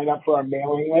can sign up for our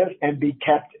mailing list and be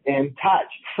kept in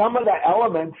touch. Some of the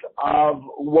elements of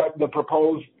what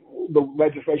the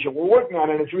legislation we're working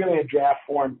on, and it's really in draft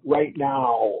form right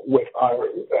now with our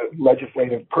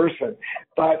legislative person,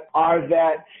 but are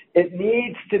that it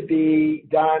needs to be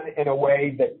done in a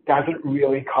way that doesn't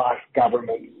really cost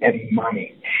government any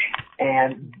money.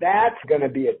 And that's going to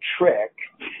be a trick,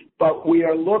 but we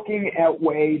are looking at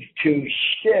ways to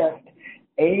shift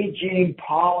aging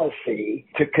policy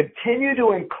to continue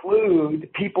to include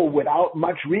people without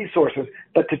much resources,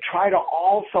 but to try to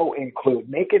also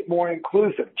make it more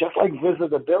inclusive, just like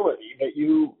visitability that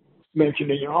you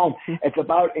mentioned in your home. It's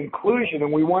about inclusion,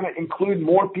 and we want to include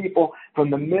more people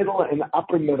from the middle and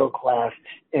upper middle class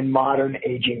in modern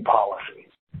aging policy.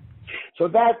 So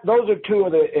those are two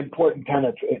of the important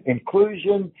tenets: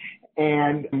 inclusion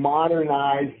and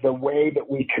modernize the way that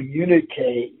we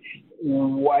communicate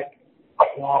what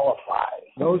qualifies.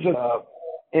 Those are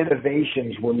the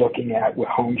innovations we're looking at with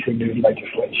Homes Renewed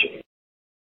legislation.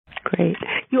 Great.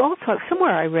 You also,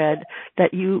 somewhere I read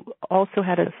that you also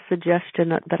had a suggestion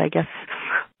that I guess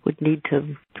would need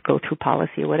to go through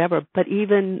policy or whatever, but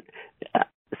even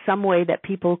some way that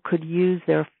people could use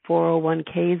their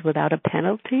 401ks without a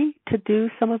penalty to do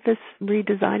some of this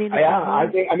redesigning? Yeah,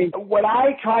 what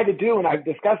I try to do, and I've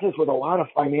discussed this with a lot of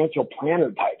financial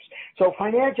planner types. So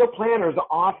financial planners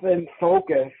often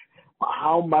focus on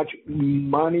how much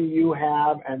money you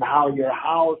have and how your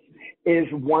house is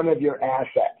one of your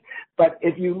assets. But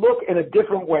if you look in a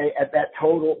different way at that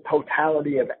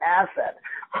totality of assets,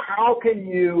 how can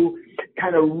you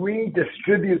kind of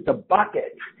redistribute the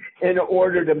buckets in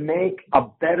order to make a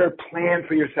better plan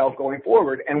for yourself going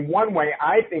forward? And one way,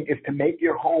 I think, is to make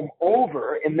your home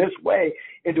over in this way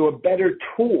into a better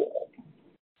tool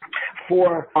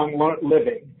for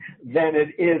living than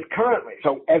it is currently.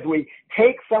 So as we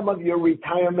take some of your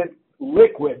retirement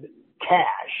liquid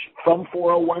cash from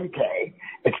 401k,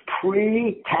 it's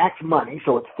pre-tax money,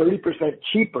 so it's 30%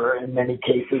 cheaper in many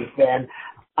cases than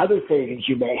other savings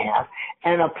you may have,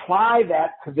 and apply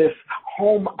that to this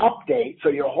home update so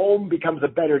your home becomes a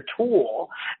better tool.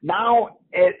 Now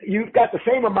you've got the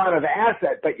same amount of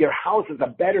asset, but your house is a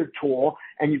better tool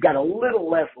and you've got a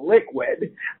little less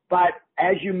liquid. But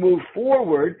as you move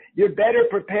forward, you're better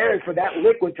prepared for that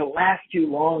liquid to last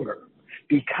you longer,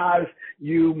 because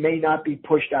you may not be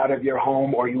pushed out of your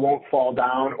home, or you won't fall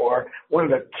down. Or one of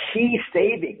the key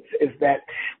savings is that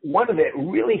one of the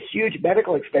really huge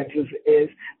medical expenses is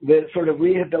the sort of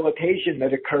rehabilitation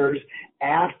that occurs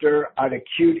after an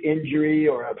acute injury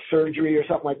or a surgery or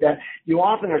something like that. You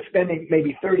often are spending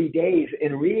maybe 30 days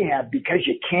in rehab because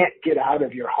you can't get out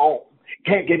of your home.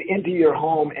 Can't get into your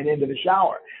home and into the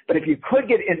shower. But if you could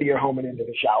get into your home and into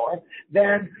the shower,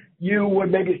 then you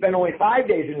would maybe spend only 5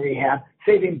 days in rehab,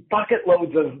 saving bucket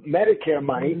loads of Medicare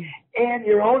money and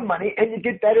your own money, and you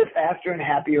get better, faster, and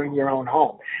happier in your own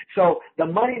home. So the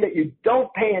money that you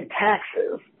don't pay in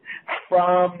taxes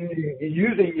from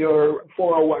using your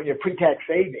 401, your pre-tax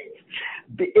savings,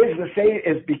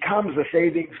 becomes the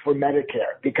savings for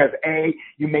Medicare, because A,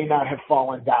 you may not have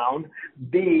fallen down,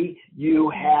 B, you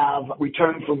have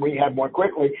returned from rehab more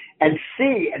quickly, and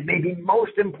C, and maybe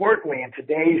most importantly in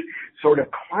today's sort of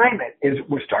climate, is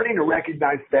we're starting to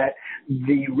recognize that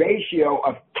the ratio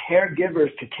of caregivers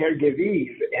to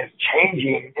caregivees is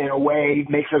changing in a way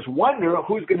that makes us wonder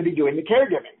who's going to be doing the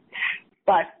caregiving.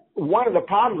 But one of the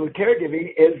problems with caregiving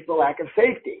is the lack of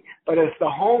safety. But if the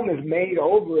home is made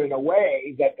over in a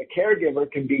way that the caregiver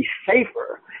can be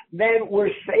safer, then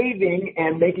we're saving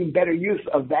and making better use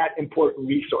of that important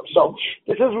resource. So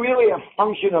this is really a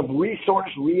function of resource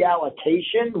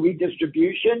reallocation,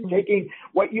 redistribution, taking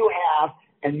what you have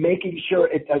and making sure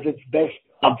it does its best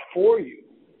for you,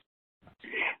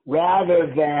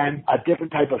 rather than a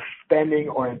different type of spending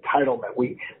or entitlement.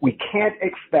 We can't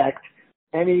expect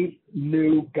any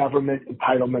new government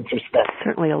entitlements or spending.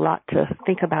 Certainly a lot to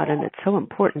think about, and it's so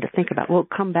important to think about. We'll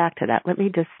come back to that.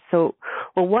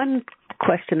 One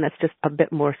question that's just a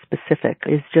bit more specific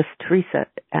is just Teresa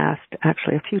asked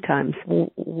actually a few times,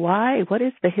 what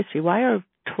is the history? Why are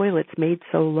toilets made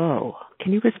so low?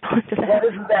 Can you respond to that? Well,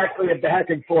 this is actually a back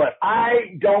and forth.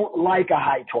 I don't like a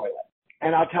high toilet.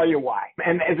 And I'll tell you why.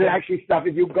 And is it actually stuff,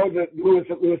 if you go to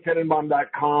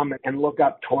Tenenbaum.com and look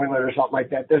up toilet or something like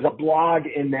that, there's a blog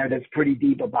in there that's pretty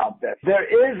deep about this. There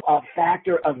is a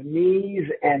factor of knees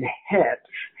and hips,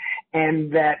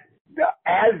 and that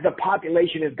as the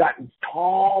population has gotten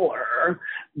taller,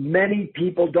 many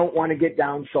people don't want to get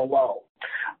down so low.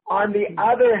 On the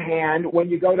other hand, when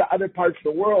you go to other parts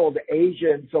of the world,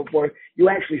 Asia and so forth, you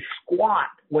actually squat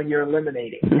when you're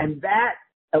eliminating. And that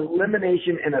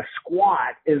elimination in a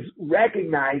squat is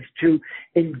recognized to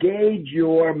engage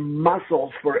your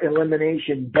muscles for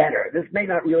elimination better. This may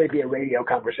not really be a radio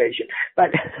conversation, but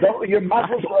your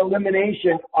muscles for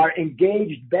elimination are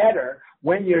engaged better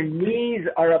when your knees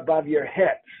are above your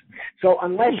hips. So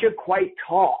unless you're quite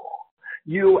tall,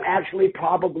 you actually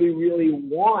probably really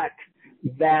want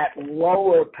that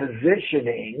lower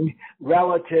positioning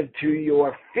relative to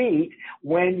your feet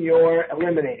when you're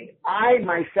eliminating. I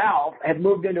myself have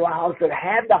moved into a house that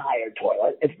had the higher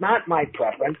toilet. It's not my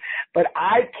preference, but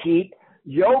I keep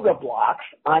yoga blocks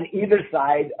on either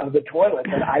side of the toilet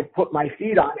that I put my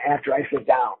feet on after I sit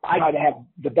down. I try to have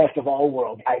the best of all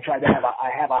worlds. I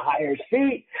have a higher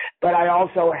seat, but I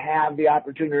also have the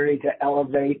opportunity to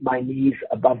elevate my knees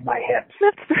above my hips.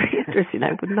 That's very interesting.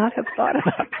 I would not have thought of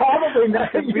that. Probably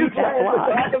nothing you guys to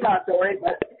talk about, Dorian,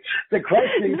 but the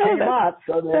question came up,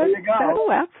 so there you go.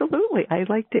 Oh, absolutely. I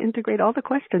like to integrate all the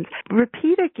questions.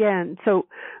 Repeat again. So,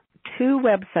 two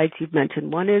websites you've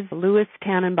mentioned. One is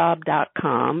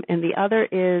LewisTannenbaum.com, and the other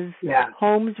is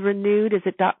Homes Renewed. Is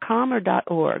it .com or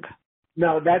 .org?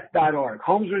 No, that's .org.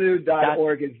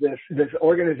 HomesRenewed.org is this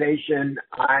organization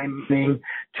I'm seeing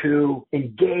to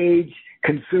engage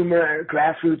consumer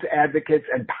grassroots advocates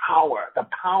and the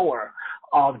power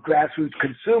of grassroots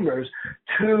consumers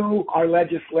to our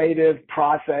legislative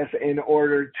process in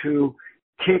order to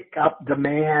kick up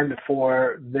demand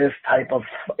for this type of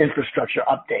infrastructure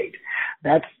update.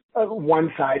 That's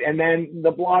one side. And then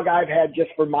the blog I've had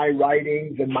just for my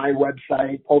writings and my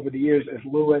website over the years is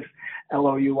Louis,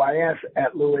 L-O-U-I-S,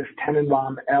 at Louis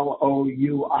Tenenbaum,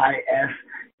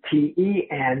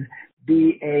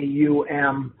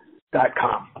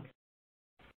 LOUISTENBAUM.com.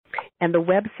 And the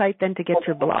website then to get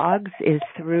your blogs is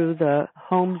through the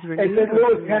Homes Renewed? It's at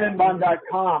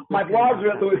LouisTenenbaum.com. My blogs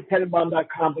are at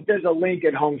LouisTenenbaum.com, but there's a link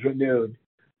at Homes Renewed.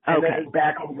 And then it's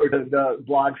back over to the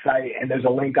blog site, and there's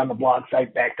a link on the blog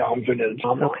site back to Homes Renewed.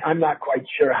 I'm not quite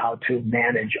sure how to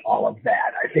manage all of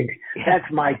that. I think that's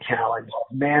my challenge,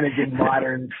 managing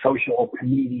modern social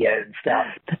media and stuff.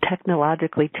 The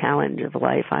technologically challenge of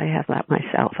life. I have that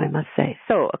myself, I must say.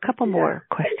 So a couple more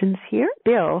questions here.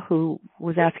 Bill, who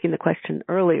was asking the question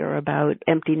earlier about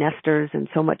empty nesters and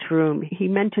so much room, he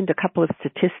mentioned a couple of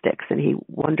statistics, and he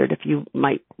wondered if you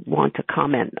might want to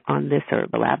comment on this or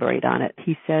elaborate on it.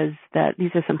 He says that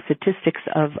these are some statistics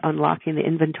of unlocking the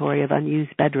inventory of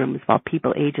unused bedrooms while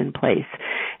people age in place.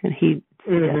 And he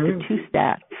suggested two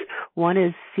stats. One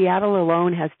is Seattle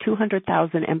alone has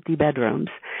 200,000 empty bedrooms.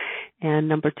 And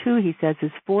number two, he says,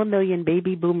 is 4 million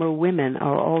baby boomer women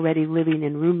are already living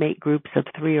in roommate groups of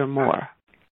 3 or more.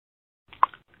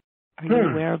 Are you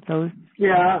aware of those?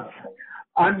 Yeah.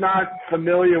 I'm not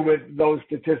familiar with those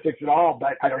statistics at all,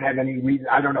 but I don't have any reason.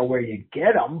 I don't know where you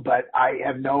get them, but I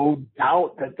have no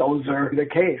doubt that those are the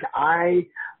case. I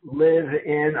live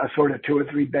in a sort of 2 or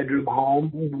 3 bedroom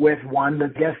home with one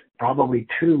that, probably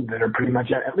 2 that are pretty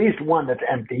much, at least one that's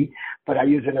empty, but I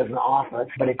use it as an office,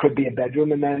 but it could be a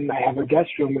bedroom, and then I have a guest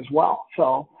room as well.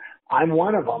 So I'm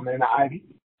one of them, and I've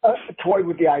toyed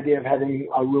with the idea of having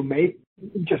a roommate.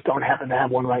 Just don't happen to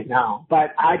have one right now.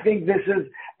 But I think this is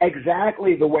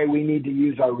exactly the way we need to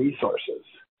use our resources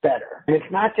better. And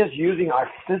it's not just using our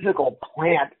physical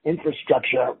plant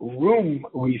infrastructure room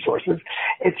resources,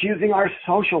 it's using our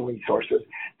social resources,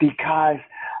 because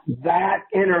that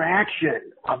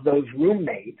interaction of those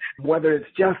roommates, whether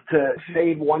it's just to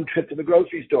save one trip to the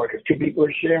grocery store because 2 people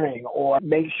are sharing, or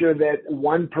make sure that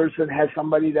one person has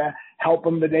somebody to help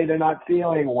them the day they're not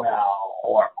feeling well,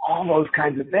 or all those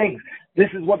kinds of things.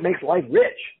 This is what makes life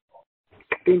rich,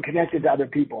 being connected to other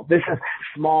people. This is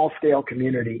small-scale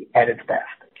community at its best.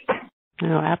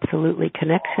 No, absolutely.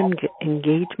 Connection,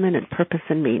 engagement, and purpose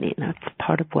and meaning. That's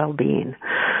part of well-being.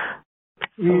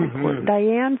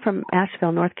 Diane from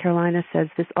Asheville, North Carolina says,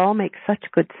 this all makes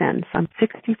such good sense. I'm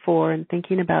 64 and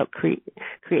thinking about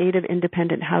creative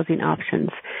independent housing options.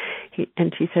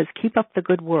 And she says, keep up the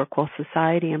good work while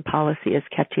society and policy is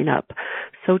catching up.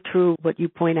 So true what you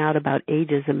point out about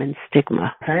ageism and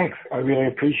stigma. Thanks. I really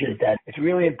appreciate that. It's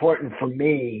really important for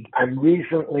me. I'm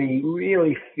recently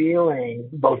really feeling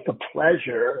both the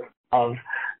pleasure of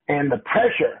and the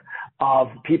pressure of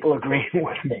people agreeing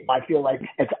with me. I feel like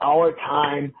it's our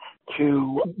time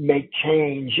to make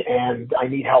change, and I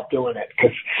need help doing it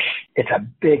because it's a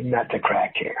big nut to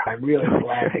crack here. I'm really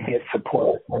glad to get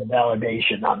support and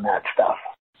validation on that stuff.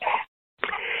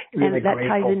 Really and that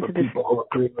ties into for people who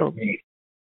agree with me.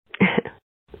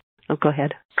 Oh, go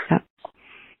ahead. Yeah.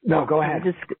 No, go ahead.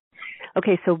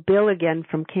 Okay, so Bill again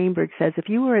from Cambridge says, if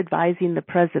you were advising the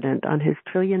president on his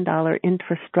 $1 trillion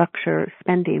infrastructure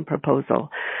spending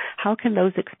proposal, how can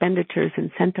those expenditures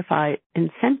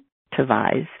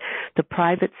incentivize the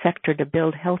private sector to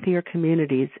build healthier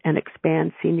communities and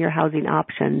expand senior housing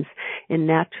options in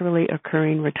naturally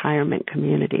occurring retirement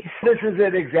communities? This is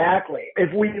it exactly.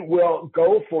 If we will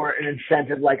go for an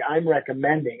incentive like I'm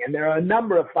recommending, and there are a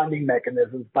number of funding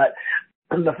mechanisms, but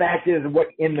the fact is, what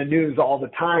in the news all the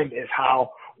time is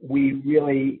how we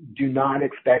really do not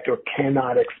expect or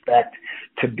cannot expect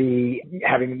to be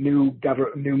having new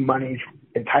monies,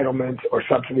 entitlements or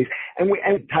subsidies, and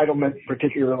entitlements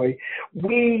particularly.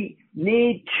 We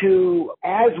need to,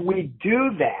 as we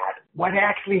do that, what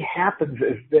actually happens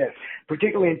is this,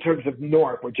 particularly in terms of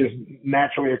NORC, which is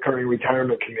naturally occurring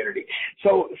retirement community.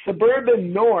 So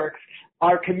suburban NORCs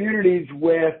are communities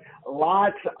with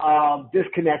lots of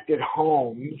disconnected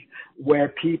homes where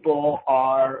people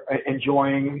are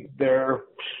enjoying their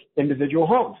individual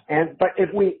homes. But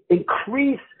if we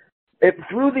increase,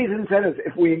 through these incentives,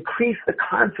 if we increase the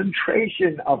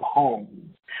concentration of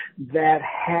homes that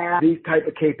have these type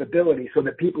of capabilities so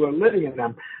that people are living in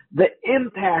them, the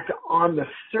impact on the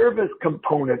service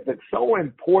component that's so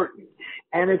important,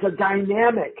 and it's a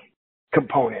dynamic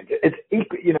component. It's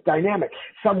dynamic.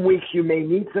 Some weeks you may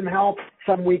need some help,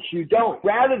 some weeks you don't.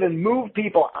 Rather than move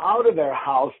people out of their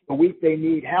house the week they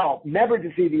need help, never to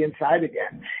see the inside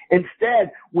again.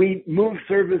 Instead, we move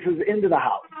services into the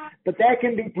house. But that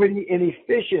can be pretty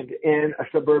inefficient in a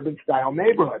suburban style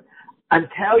neighborhood.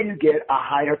 Until you get a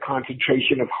higher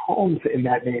concentration of homes in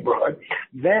that neighborhood,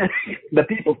 then the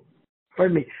people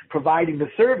providing the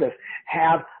service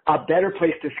have a better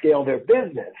place to scale their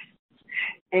business.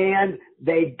 And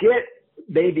they get,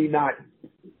 maybe not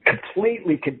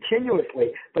completely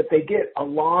continuously, but they get a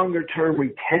longer term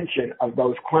retention of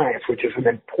those clients, which is an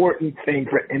important thing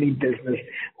for any business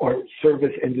or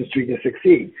service industry to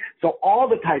succeed. So all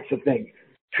the types of things,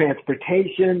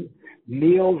 transportation,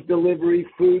 meals delivery,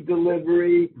 food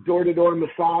delivery, door-to-door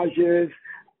massages,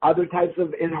 other types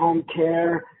of in-home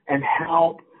care and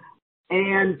help,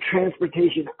 and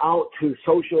transportation out to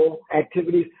social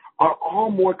activities are all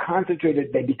more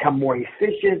concentrated. They become more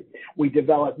efficient. We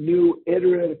develop new,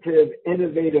 iterative,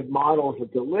 innovative models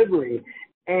of delivery,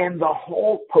 and the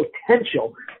whole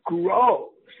potential grows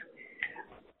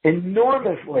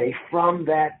enormously from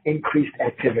that increased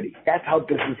activity. That's how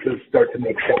businesses start to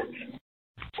make sense.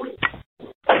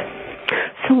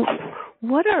 So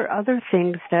what are other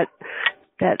things that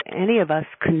any of us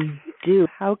can do?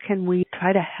 How can we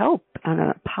try to help on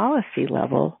a policy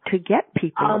level to get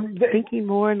people thinking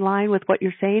more in line with what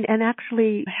you're saying and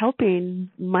actually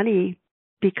helping money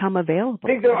become available? I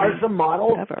think there are some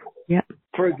models. Yeah.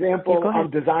 For example,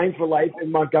 Design for Life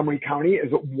in Montgomery County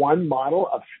is one model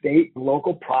of state and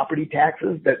local property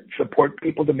taxes that support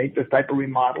people to make this type of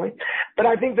remodeling. But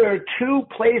I think there are two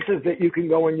places that you can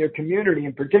go in your community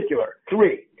in particular.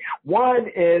 Three. One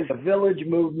is a village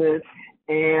movement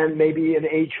and maybe an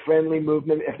age-friendly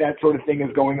movement, if that sort of thing is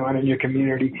going on in your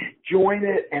community. Join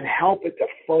it and help it to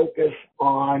focus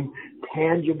on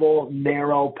tangible,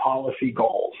 narrow policy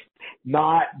goals,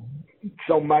 not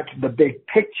so much the big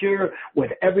picture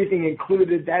with everything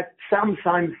included. That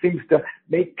sometimes seems to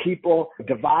make people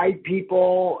divide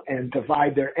people and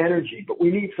divide their energy. But we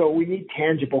need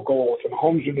tangible goals, and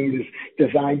Homes You Need is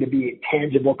designed to be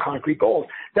tangible, concrete goals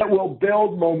that will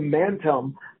build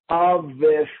momentum of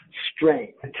this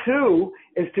strength. Two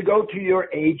is to go to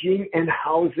your aging and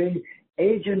housing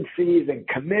agencies and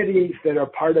committees that are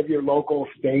part of your local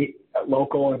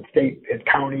and state and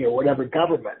county or whatever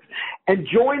governments, and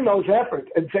join those efforts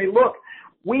and say, look,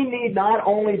 we need not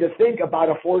only to think about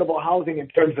affordable housing in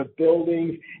terms of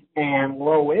buildings and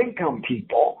low-income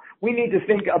people, we need to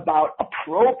think about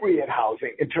appropriate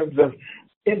housing in terms of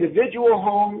individual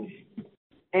homes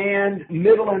and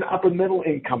middle and upper middle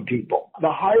income people.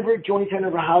 The Harvard Joint Center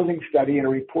for Housing Study in a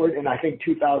report in, I think,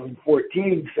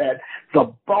 2014 said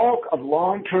the bulk of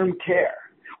long-term care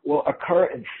will occur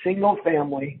in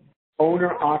single-family,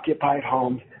 owner-occupied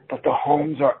homes, but the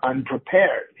homes are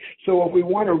unprepared. So if we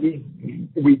want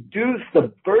to reduce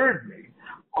the burden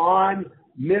on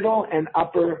middle and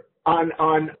upper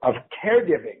of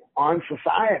caregiving on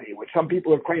society, which some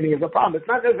people are claiming is a problem. It's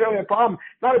not necessarily a problem.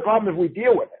 It's not a problem if we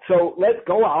deal with it. So let's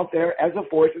go out there as a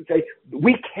force and say,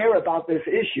 we care about this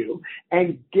issue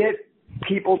and get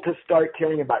people to start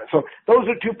caring about it. So those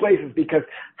are two places, because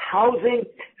housing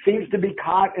seems to be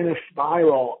caught in a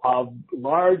spiral of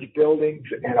large buildings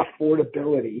and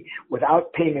affordability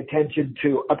without paying attention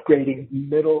to upgrading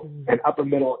middle and upper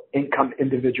middle income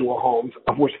individual homes,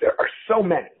 of which there are so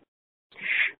many.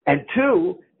 And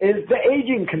two is the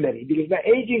aging committee, because the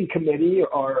aging committee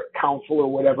or council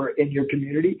or whatever in your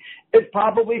community is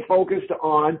probably focused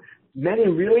on many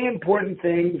really important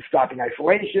things: stopping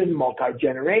isolation,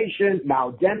 multi-generation.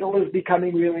 Now dental is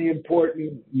becoming really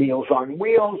important, Meals on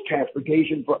Wheels,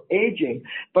 transportation for aging,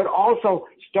 but also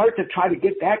start to try to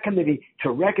get that committee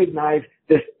to recognize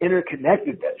this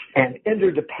interconnectedness and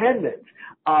interdependence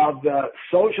of the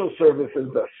social services,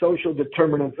 the social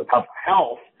determinants of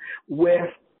health with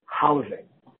housing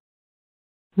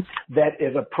that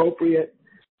is appropriate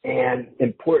and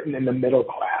important in the middle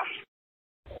class.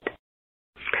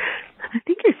 I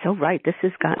think you're so right. This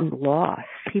has gotten lost.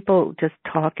 People just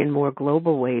talk in more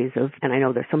global ways of, and I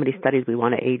know there's so many studies, we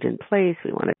want to age in place,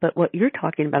 but what you're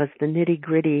talking about is the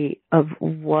nitty-gritty of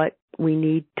what we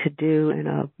need to do in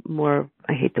a more,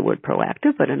 I hate the word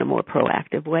proactive, but in a more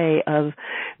proactive way of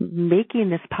making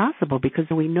this possible, because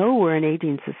we know we're an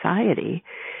aging society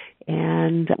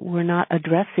and we're not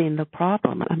addressing the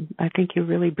problem. I think you're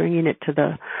really bringing it to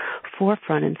the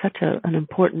forefront in such an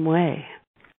important way.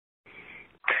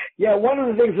 Yeah, one of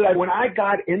the things that when I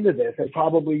got into this, and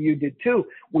probably you did too,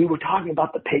 we were talking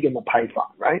about the pig and the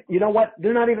python, right? You know what?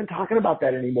 They're not even talking about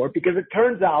that anymore, because it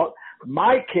turns out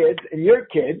my kids and your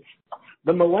kids,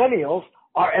 the millennials,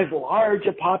 are as large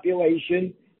a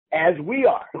population as we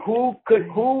are.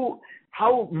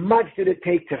 How much did it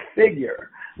take to figure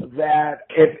that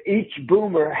if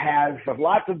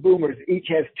lots of boomers, each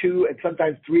has 2 and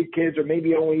sometimes 3 kids, or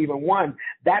maybe only even 1,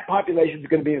 that population is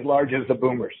going to be as large as the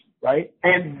boomers, right?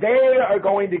 And they are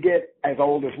going to get as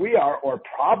old as we are, or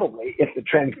probably, if the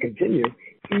trends continue,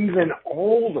 even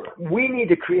older. We need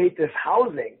to create this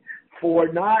housing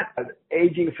for not an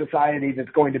aging society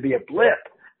that's going to be a blip,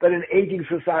 but an aging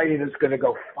society that's going to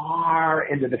go far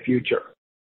into the future.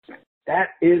 That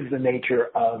is the nature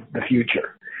of the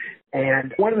future.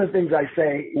 And one of the things I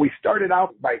say, we started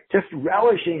out by just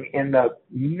relishing in the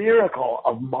miracle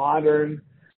of modern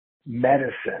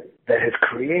medicine that has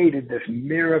created this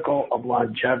miracle of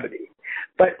longevity.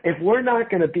 But if we're not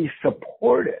going to be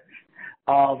supportive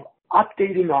of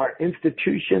updating our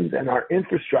institutions and our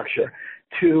infrastructure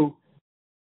to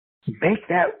make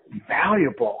that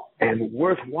valuable and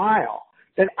worthwhile,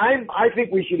 then I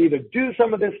think we should either do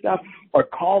some of this stuff or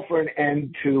call for an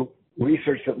end to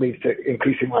research that leads to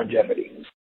increasing longevity.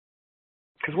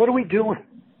 Because what are we doing?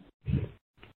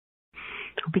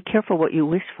 Be careful what you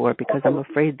wish for, because I'm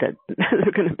afraid that there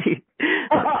are going to be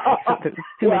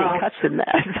too many cuts in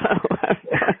that.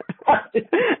 So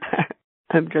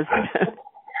I'm just...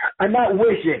 I'm not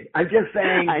wishing. I'm just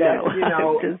saying that,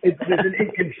 there's an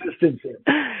inconsistency.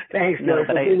 Thanks, Doris,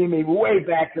 for getting me way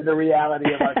back to the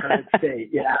reality of our current state.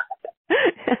 Yeah.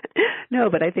 No,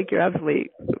 but I think you're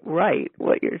absolutely right.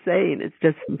 What you're saying is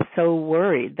just so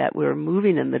worried that we're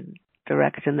moving in the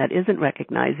direction that isn't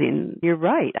recognizing. You're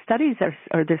right. Studies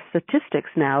there's statistics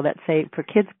now that say for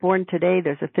kids born today,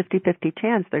 there's a 50-50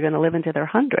 chance they're going to live into their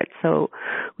hundreds. So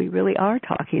we really are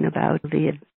talking about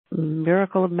the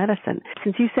miracle of medicine.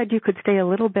 Since you said you could stay a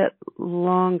little bit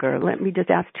longer, let me just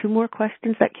ask 2 more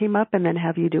questions that came up and then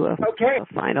have you do a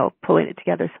final pulling it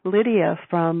together. Lydia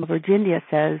from Virginia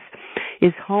says,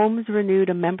 is Homes Renewed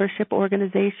a membership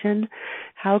organization?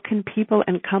 How can people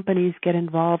and companies get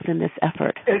involved in this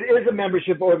effort? It is a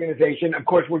membership organization. Of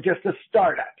course, we're just a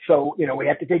startup. So, we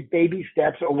have to take baby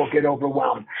steps or we'll get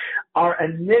overwhelmed. Our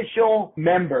initial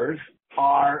members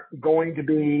are going to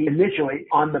be initially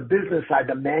on the business side,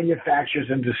 the manufacturers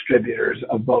and distributors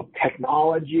of both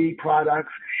technology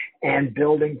products and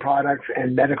building products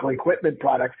and medical equipment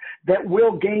products that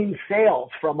will gain sales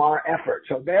from our effort.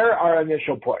 So they're our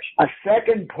initial push. A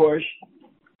second push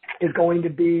is going to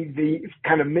be the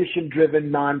kind of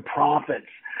mission-driven nonprofits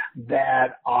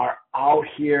that are out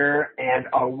here and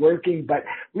are working, but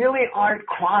really aren't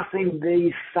crossing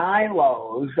the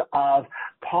silos of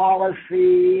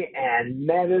policy and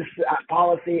medicine,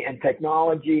 policy and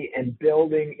technology and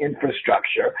building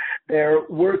infrastructure. They're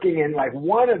working in like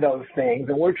one of those things,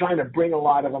 and we're trying to bring a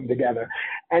lot of them together.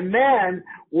 And then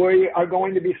we are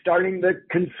going to be starting the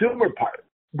consumer part,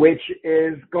 which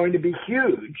is going to be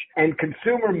huge. And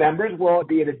consumer members will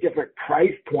be at a different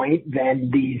price point than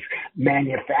these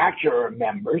manufacturer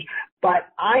members. But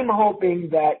I'm hoping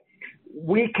that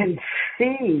we can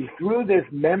see through this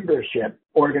membership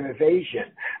organization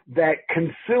that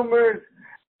consumers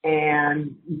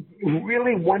and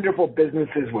really wonderful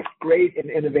businesses with great and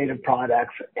innovative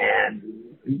products and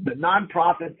the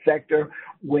nonprofit sector,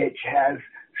 which has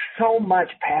so much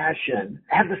passion,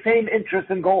 have the same interests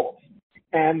and goals.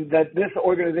 And that this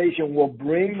organization will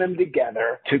bring them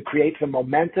together to create some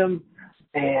momentum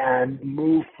and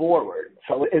move forward.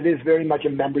 So it is very much a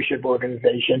membership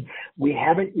organization. We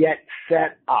haven't yet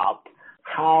set up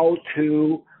how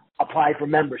to apply for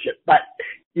membership, but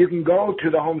you can go to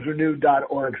the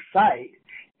homesrenewed.org site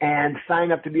and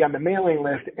sign up to be on the mailing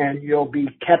list, and you'll be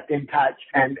kept in touch.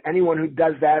 And anyone who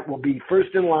does that will be first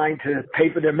in line to pay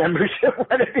for their membership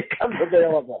when it becomes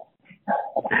available.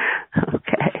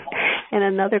 Okay. And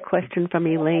another question from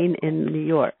Elaine in New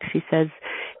York. She says,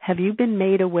 have you been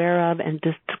made aware of and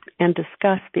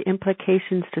discussed the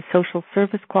implications to social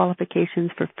service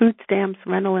qualifications for food stamps,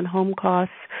 rental and home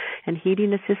costs, and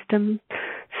heating assistance?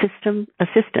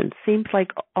 Seems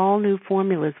like all new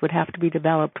formulas would have to be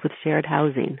developed with shared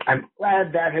housing. I'm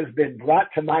glad that has been brought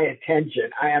to my attention.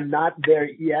 I am not there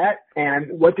yet.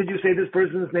 And what did you say this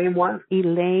person's name was?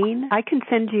 Elaine. I can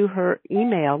send you her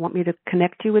email. Want me to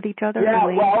connect you with each other? Yeah,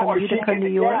 Elaine or from Utica, New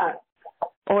York? Yeah.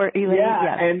 Or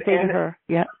Elaine, say to her.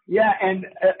 Yeah. Yeah, and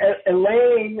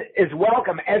Elaine is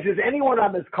welcome, as is anyone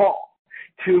on this call,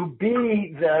 to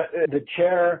be the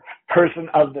chairperson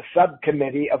of the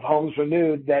subcommittee of Homes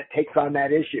Renewed that takes on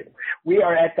that issue. We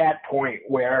are at that point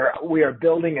where we are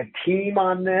building a team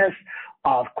on this.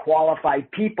 of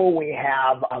qualified people. We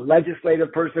have a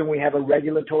legislative person. We have a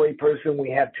regulatory person.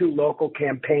 We have 2 local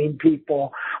campaign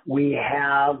people. We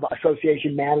have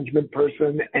association management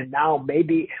person. And now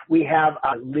maybe we have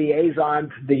a liaison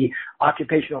to the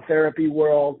occupational therapy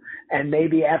world. And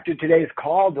maybe after today's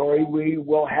call, Dory, we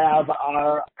will have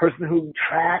our person who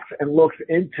tracks and looks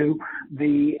into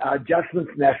the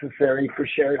adjustments necessary for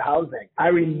shared housing. I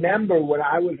remember when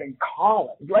I was in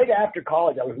college, right after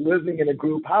college, I was living in a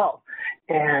group house.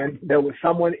 And there was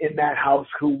someone in that house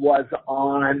who was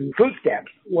on food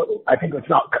stamps. I think it's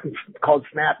not called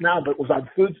SNAP now, but it was on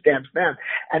food stamps then.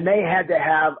 And they had to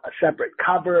have a separate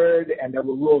cupboard, and there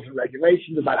were rules and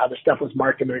regulations about how the stuff was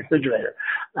marked in the refrigerator.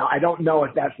 Now, I don't know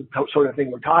if that's the sort of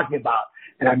thing we're talking about,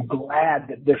 and I'm glad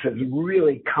that this has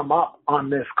really come up on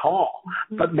this call.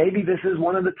 But maybe this is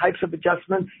one of the types of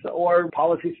adjustments or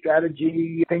policy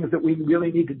strategy things that we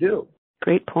really need to do.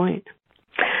 Great point.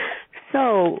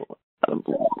 So,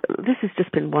 this has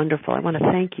just been wonderful. I want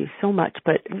to thank you so much.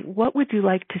 But what would you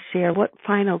like to share? What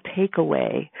final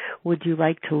takeaway would you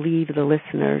like to leave the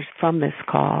listeners from this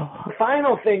call? The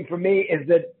final thing for me is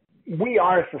that we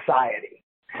are a society.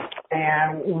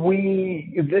 And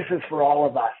this is for all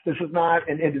of us. This is not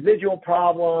an individual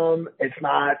problem. It's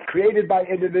not created by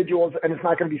individuals, and it's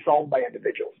not going to be solved by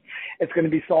individuals. It's going to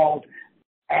be solved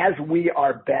as we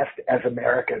are best as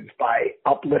Americans by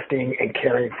uplifting and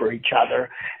caring for each other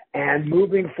and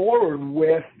moving forward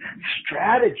with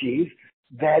strategies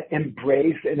that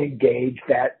embrace and engage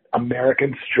that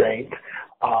American strength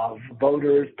of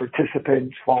voters,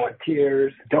 participants,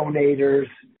 volunteers, donators.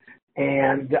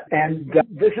 And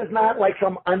this is not like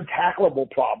some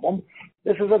untackleable problem.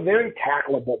 This is a very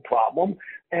tackleable problem.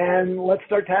 And let's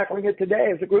start tackling it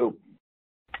today as a group.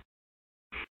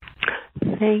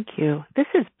 Thank you. This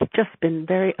has just been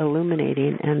very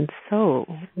illuminating and so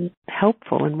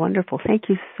helpful and wonderful. Thank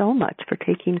you so much for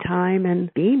taking time and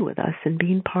being with us and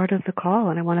being part of the call.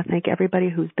 And I want to thank everybody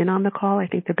who's been on the call. I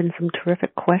think there have been some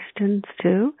terrific questions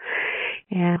too.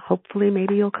 And hopefully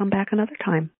maybe you'll come back another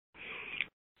time.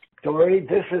 Dory,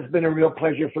 this has been a real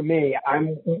pleasure for me.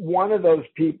 I'm one of those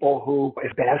people who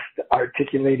is best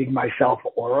articulating myself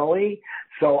orally,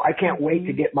 so I can't wait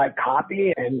to get my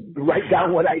copy and write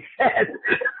down what I said.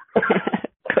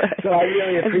 So I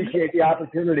really appreciate the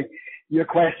opportunity. Your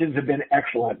questions have been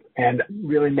excellent and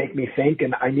really make me think,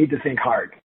 and I need to think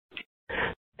hard.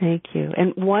 Thank you.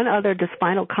 And one other just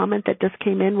final comment that just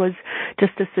came in was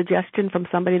just a suggestion from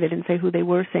somebody that didn't say who they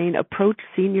were, saying approach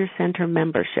senior center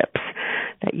memberships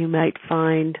that you might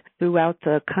find throughout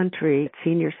the country,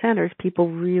 senior centers,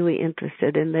 people really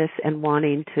interested in this and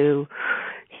wanting to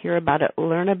hear about it,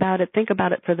 learn about it, think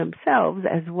about it for themselves,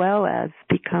 as well as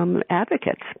become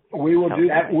advocates. We will do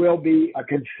that. Will be a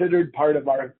considered part of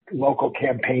our local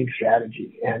campaign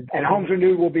strategy. And Homes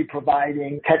Renewed will be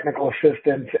providing technical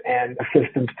assistance and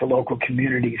assistance to local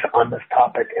communities on this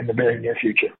topic in the very near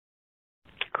future.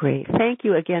 Great. Thank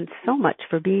you again so much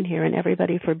for being here and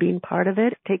everybody for being part of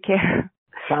it. Take care.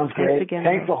 Sounds great.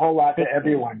 Thanks a whole lot to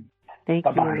everyone. Thank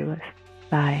you, Louis.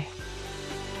 Bye.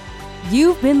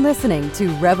 You've been listening to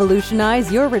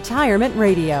Revolutionize Your Retirement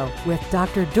Radio with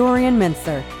Dr. Dorian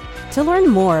Mintzer. To learn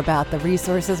more about the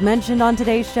resources mentioned on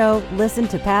today's show, listen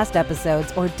to past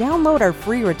episodes, or download our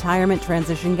free retirement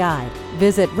transition guide,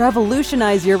 visit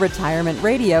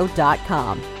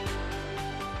revolutionizeyourretirementradio.com.